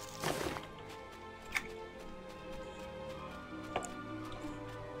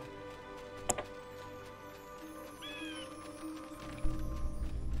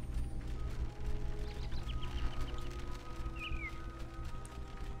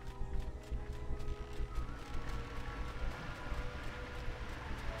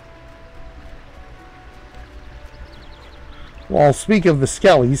 Well, speak of the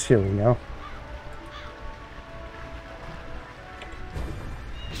skellies, here we go.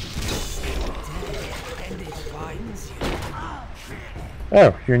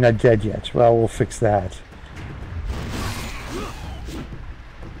 Oh, you're not dead yet. Well, we'll fix that.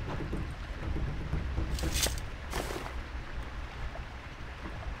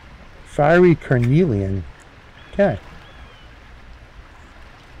 Fiery Carnelian. Okay.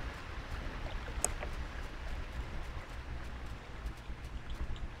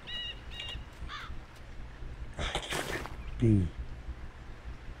 B.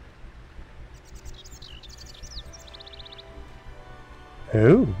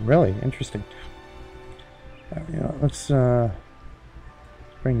 Oh, really? Interesting. You know, let's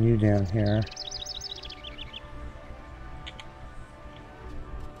bring you down here.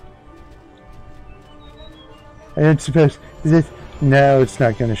 I don't suppose... Is it... No, it's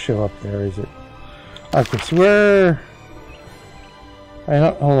not going to show up there, is it? Okay, so where... I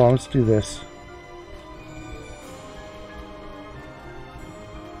don't... Hold on, let's do this.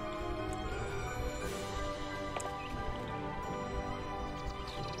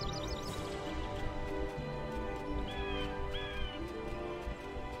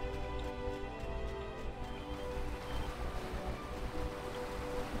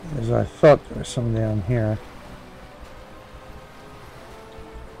 As I thought there was some down here.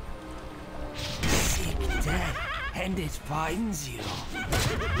 Seek death, and it finds you.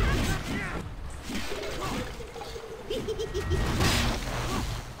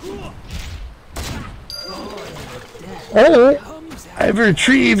 Oh! I've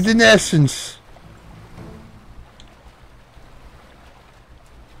retrieved an essence.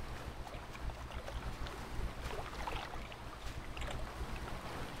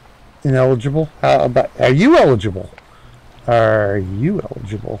 Ineligible? How about... Are you eligible? Are you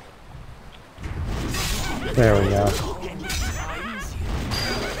eligible? There we go.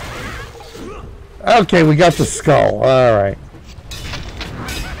 Okay, we got the skull. Alright.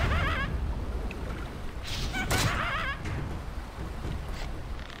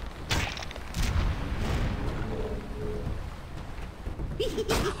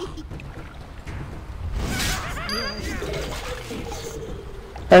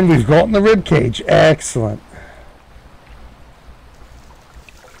 And we've gotten the rib cage. Excellent.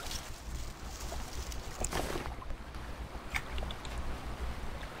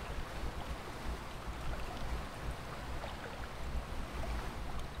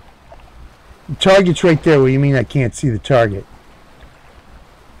 The target's right there. What do you mean I can't see the target?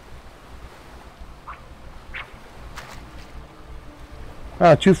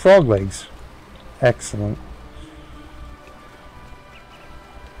 Ah, 2 frog legs. Excellent.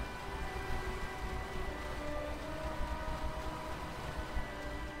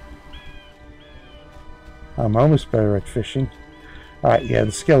 I'm almost better at fishing. Alright, yeah, the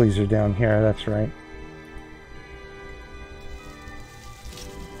skellies are down here, that's right.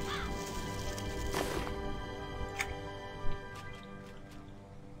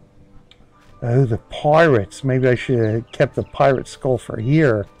 Oh, the pirates. Maybe I should have kept the pirate skull for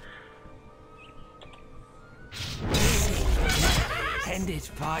here. And it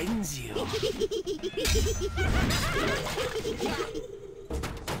finds you.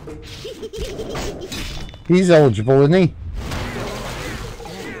 He's eligible, isn't he?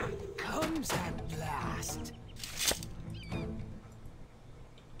 Comes at last.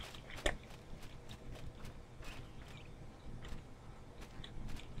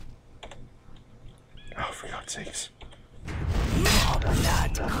 Oh, for God's sakes. Your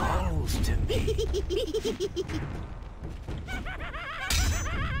blood calls to me.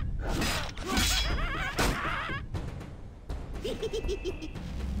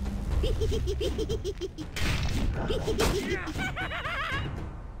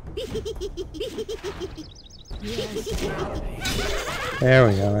 There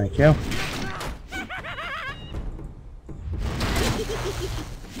we go, thank you.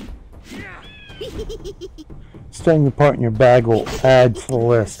 Staying the part in your bag will add to the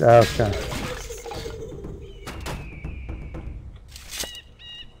list. Okay.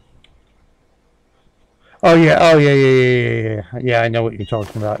 Oh yeah, oh yeah. Yeah, I know what you're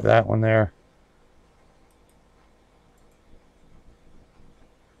talking about. That one there.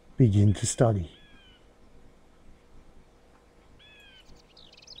 Begin to study.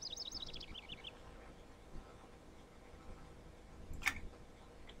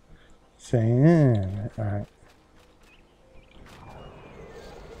 Saying, all right.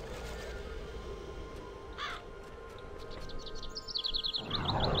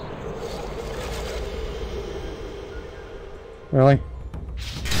 Really?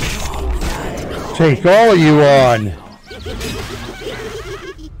 Take all you on.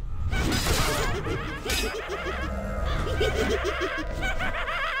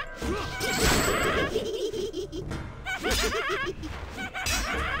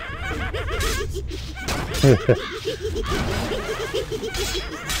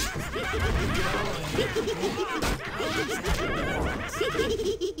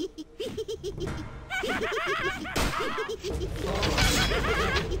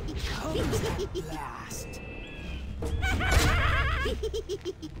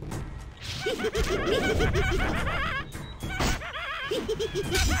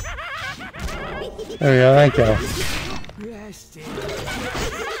 There we go, thank you.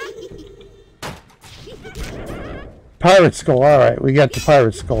 Pirate skull, alright, we got the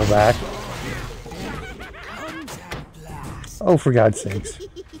pirate skull back. Oh, for God's sakes.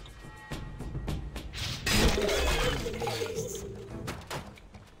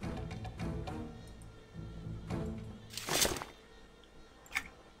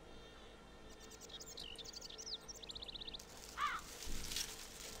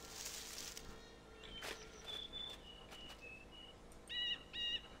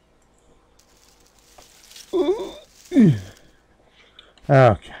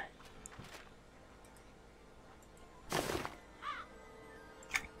 Okay.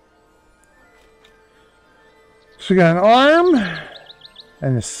 So we got an arm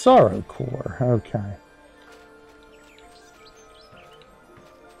and a sorrow core. Okay.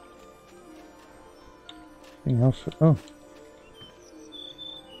 Anything else? Oh.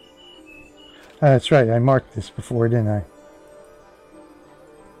 That's right. I marked this before, didn't I?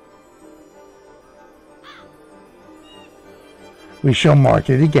 We shall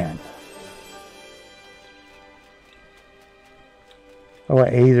mark it again. Oh, I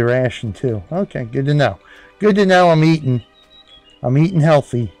ate a ration too. Okay, good to know. Good to know I'm eating. I'm eating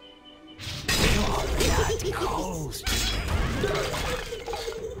healthy.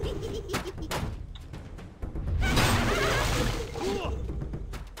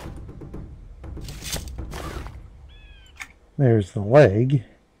 There's the leg.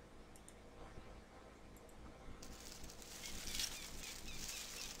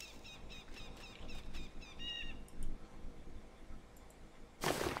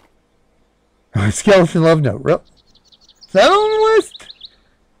 Skeleton love note. Is that on the list?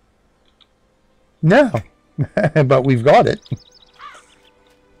 No. But we've got it.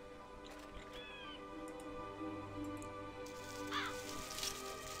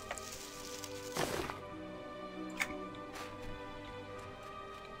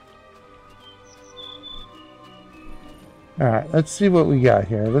 Alright, let's see what we got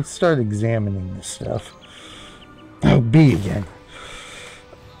here. Let's start examining this stuff. Oh, B again.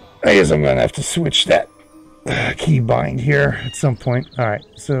 I guess I'm going to have to switch that keybind here at some point. Alright,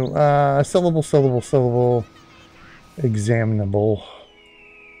 so sellable, examinable.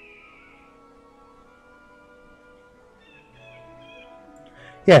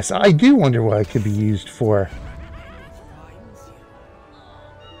 Yes, I do wonder what it could be used for.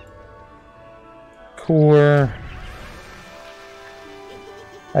 Core.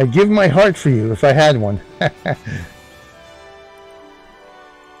 I'd give my heart for you if I had one.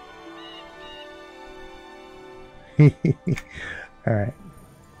 Alright.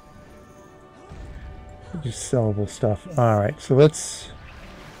 Just sellable stuff. Alright, so let's...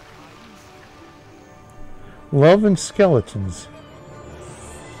 Love and skeletons.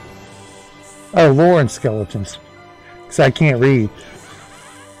 Oh, lore and skeletons. Because I can't read.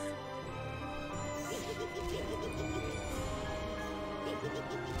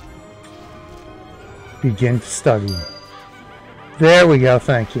 Begin to study. There we go,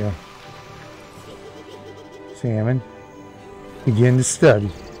 thank you. Salmon. Begin to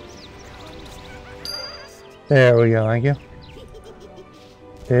study. There we go, thank you.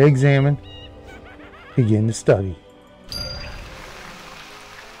 Examine. Begin to study.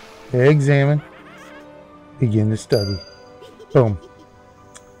 Examine. Begin to study. Boom.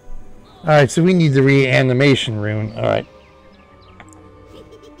 Alright, so we need the reanimation rune. Alright.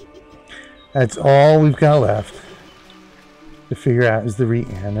 That's all we've got left to figure out is the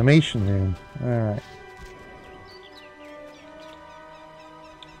reanimation rune. Alright.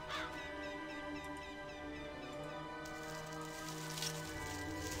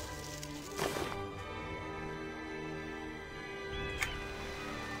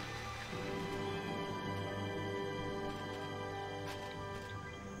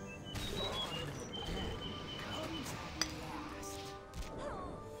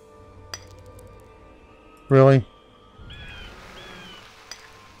 Really?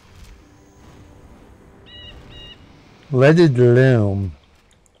 Leaded loom.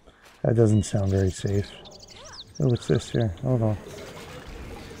 That doesn't sound very safe. Oh, what's this here? Hold on.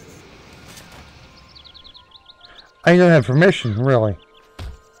 I don't have permission, really.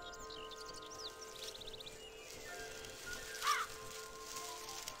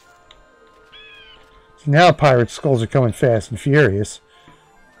 So now pirate skulls are coming fast and furious.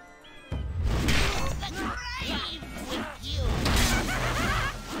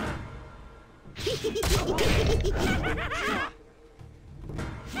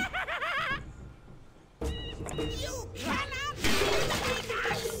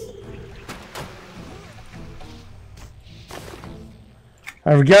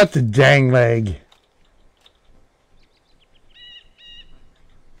 I forgot the dang leg.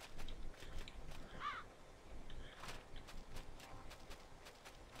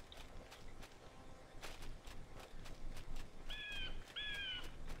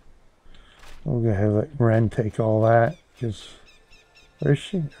 We'll go ahead and let Ren take all that. Because where is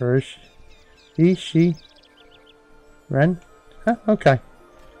she? Or is she? She? Ren? Huh, okay.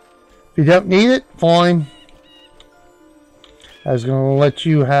 If you don't need it, fine. I was going to let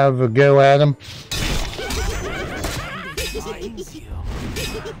you have a go at him.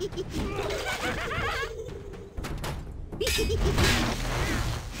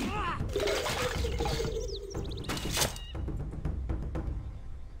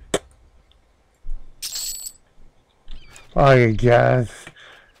 Oh, God.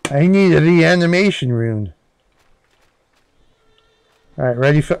 I need a reanimation rune. Alright,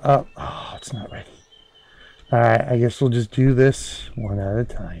 ready for... Oh, it's not ready. Alright, I guess we'll just do this one at a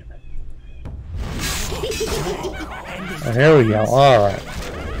time. Oh, here we go. Alright.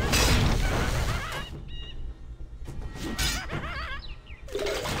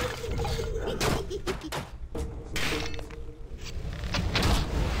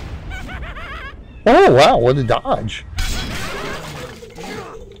 Oh, wow, what a dodge.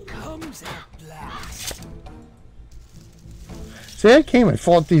 See, I came and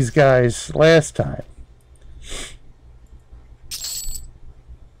fought these guys last time.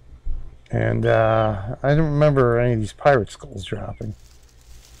 And I don't remember any of these pirate skulls dropping.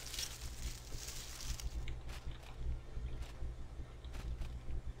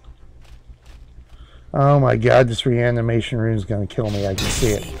 Oh my God, this reanimation rune is going to kill me. I can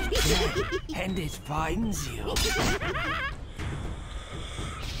see it. And it finds you.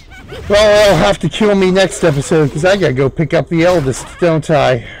 Well, they'll have to kill me next episode because I got to go pick up the eldest, don't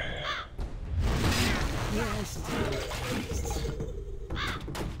I?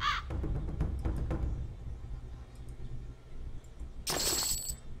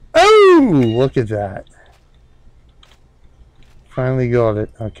 Oh, look at that. Finally got it.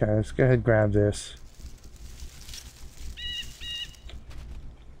 Okay, let's go ahead and grab this.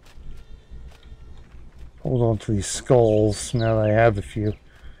 hold on to these skulls now that I have a few.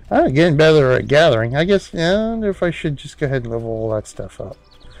 I'm getting better at gathering. I guess, yeah, I wonder if I should just go ahead and level all that stuff up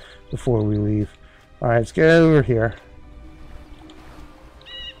before we leave. Alright, let's get over here.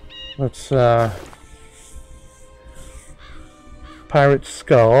 Let's, pirate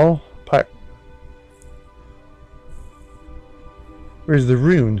skull. Where's the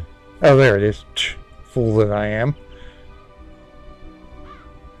rune? Oh, there it is. Fool that I am.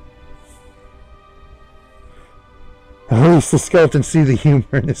 At least the skeletons see the humor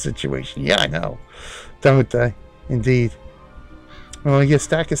in this situation. Yeah, I know. Don't they? Indeed. Well, I get a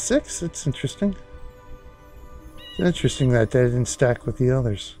stack of 6. It's interesting. It's interesting that they didn't stack with the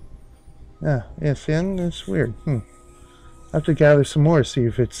others. Yeah, see, it's weird. I have to gather some more to see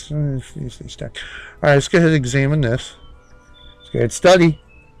if it's if these things stack. Alright, let's go ahead and examine this. Let's go ahead and study.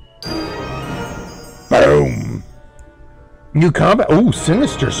 Boom! New combat. Oh,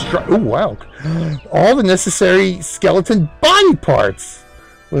 sinister strike. Oh, wow. All the necessary skeleton body parts.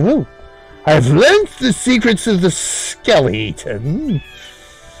 Woohoo. I've learned the secrets of the skeleton.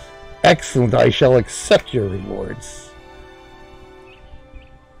 Excellent. I shall accept your rewards.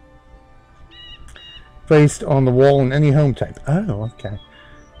 Placed on the wall in any home type. Oh, okay.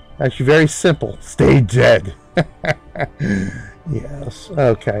 Actually, very simple. Stay dead. Yes.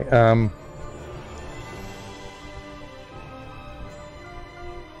 Okay.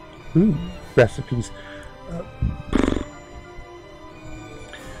 Ooh, recipes.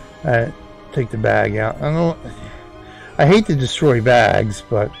 Take the bag out. I hate to destroy bags,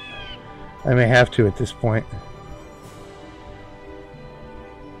 but I may have to at this point.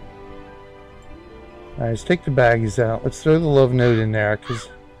 Alright, let's take the baggies out. Let's throw the love note in there, because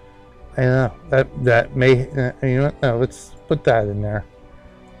I know that may. You know what? No, let's put that in there.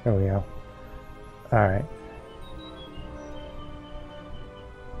 There we go. Alright.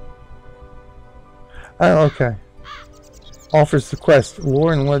 Oh, okay. Offers the quest.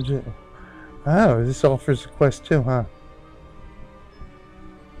 Lore and legend. Oh, this offers the quest too, huh?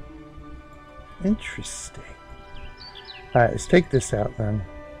 Interesting. Alright, let's take this out then.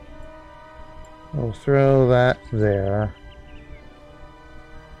 We'll throw that there.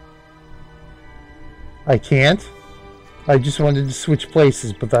 I can't? I just wanted to switch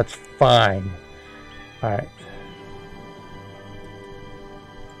places, but that's fine. Alright.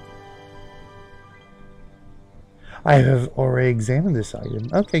 I have already examined this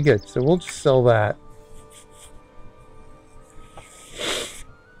item. Okay, good. So we'll just sell that.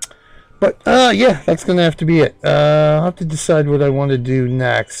 But, yeah, that's going to have to be it. I'll have to decide what I want to do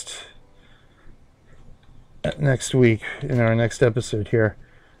next. Next week, in our next episode here.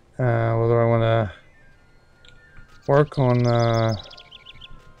 Whether I want to work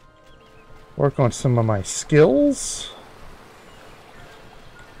on some of my skills.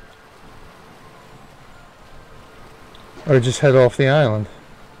 Or just head off the island.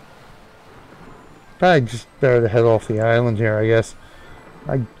 Probably just better to head off the island here, I guess.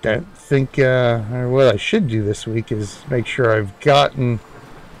 I don't think, or what I should do this week is make sure I've gotten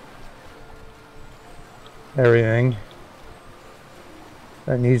everything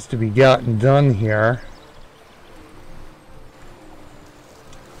that needs to be gotten done here.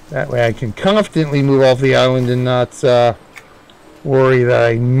 That way I can confidently move off the island and not worry that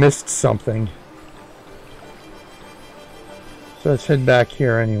I missed something. So let's head back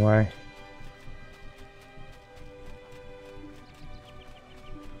here anyway.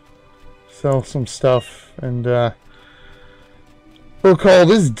 Sell some stuff, and we'll call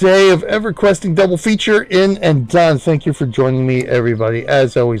this day of EverQuesting double feature in and done. Thank you for joining me, everybody.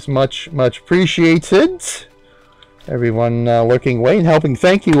 As always, much appreciated. Everyone lurking away and helping.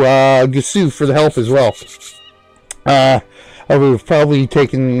 Thank you, Gasu, for the help as well. I would have probably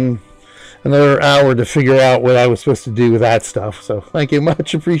taken another hour to figure out what I was supposed to do with that stuff. So thank you,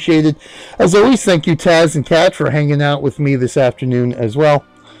 much appreciated. As always, thank you, Taz and Kat, for hanging out with me this afternoon as well.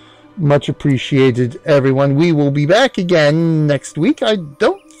 Much appreciated, everyone. We will be back again next week. I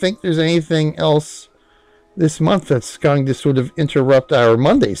don't think there's anything else this month that's going to sort of interrupt our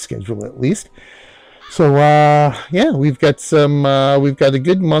Monday schedule, at least. So, yeah, we've got a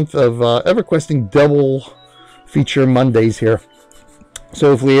good month of EverQuesting double feature Mondays here.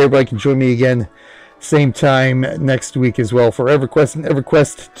 So hopefully everybody can join me again same time next week as well for EverQuest and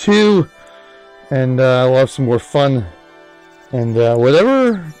EverQuest 2. And we'll have some more fun and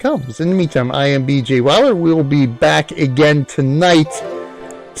whatever comes. In the meantime, I am BJ Weiler. We will be back again tonight,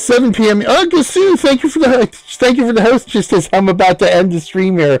 7 p.m. Oh, Gasu, thank you for the host. Just as I'm about to end the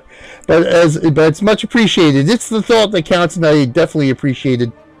stream here, but it's much appreciated. It's the thought that counts, and I definitely appreciate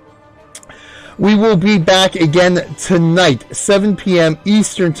it. We will be back again tonight, 7 p.m.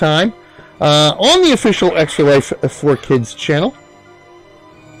 Eastern Time. on the official Extra Life for Kids channel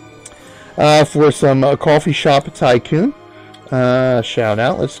for some Coffee Shop Tycoon. Shout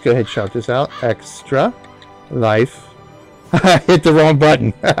out. Let's go ahead and shout this out. Extra Life. I hit the wrong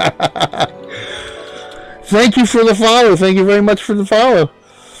button. Thank you for the follow. Thank you very much for the follow.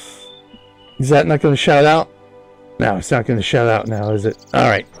 Is that not going to shout out? No, it's not going to shout out now, is it? All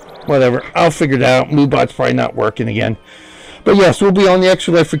right. Whatever. I'll figure it out. MooBot's probably not working again. But yes, we'll be on the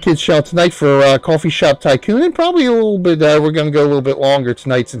Extra Life for Kids show tonight for Coffee Shop Tycoon, and probably a little bit, we're going to go a little bit longer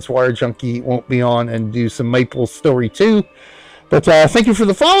tonight since Wire Junkie won't be on, and do some Maple Story 2. But thank you for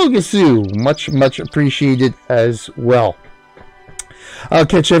the follow, Gazoo. Much, much appreciated as well. I'll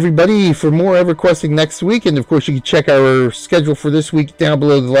catch everybody for more EverQuesting next week, and of course you can check our schedule for this week down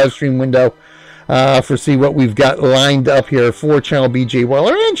below the live stream window for see what we've got lined up here for Channel BJ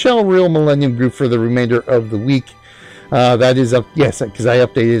Weller and Channel Real Millennium Group for the remainder of the week. That is up, yes, because I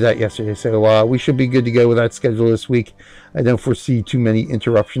updated that yesterday, so we should be good to go with that schedule this week. I don't foresee too many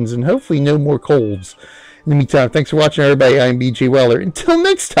interruptions, and hopefully no more colds. In the meantime, thanks for watching, everybody. I'm BJ Weller. Until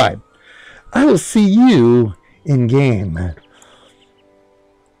next time, I will see you in game.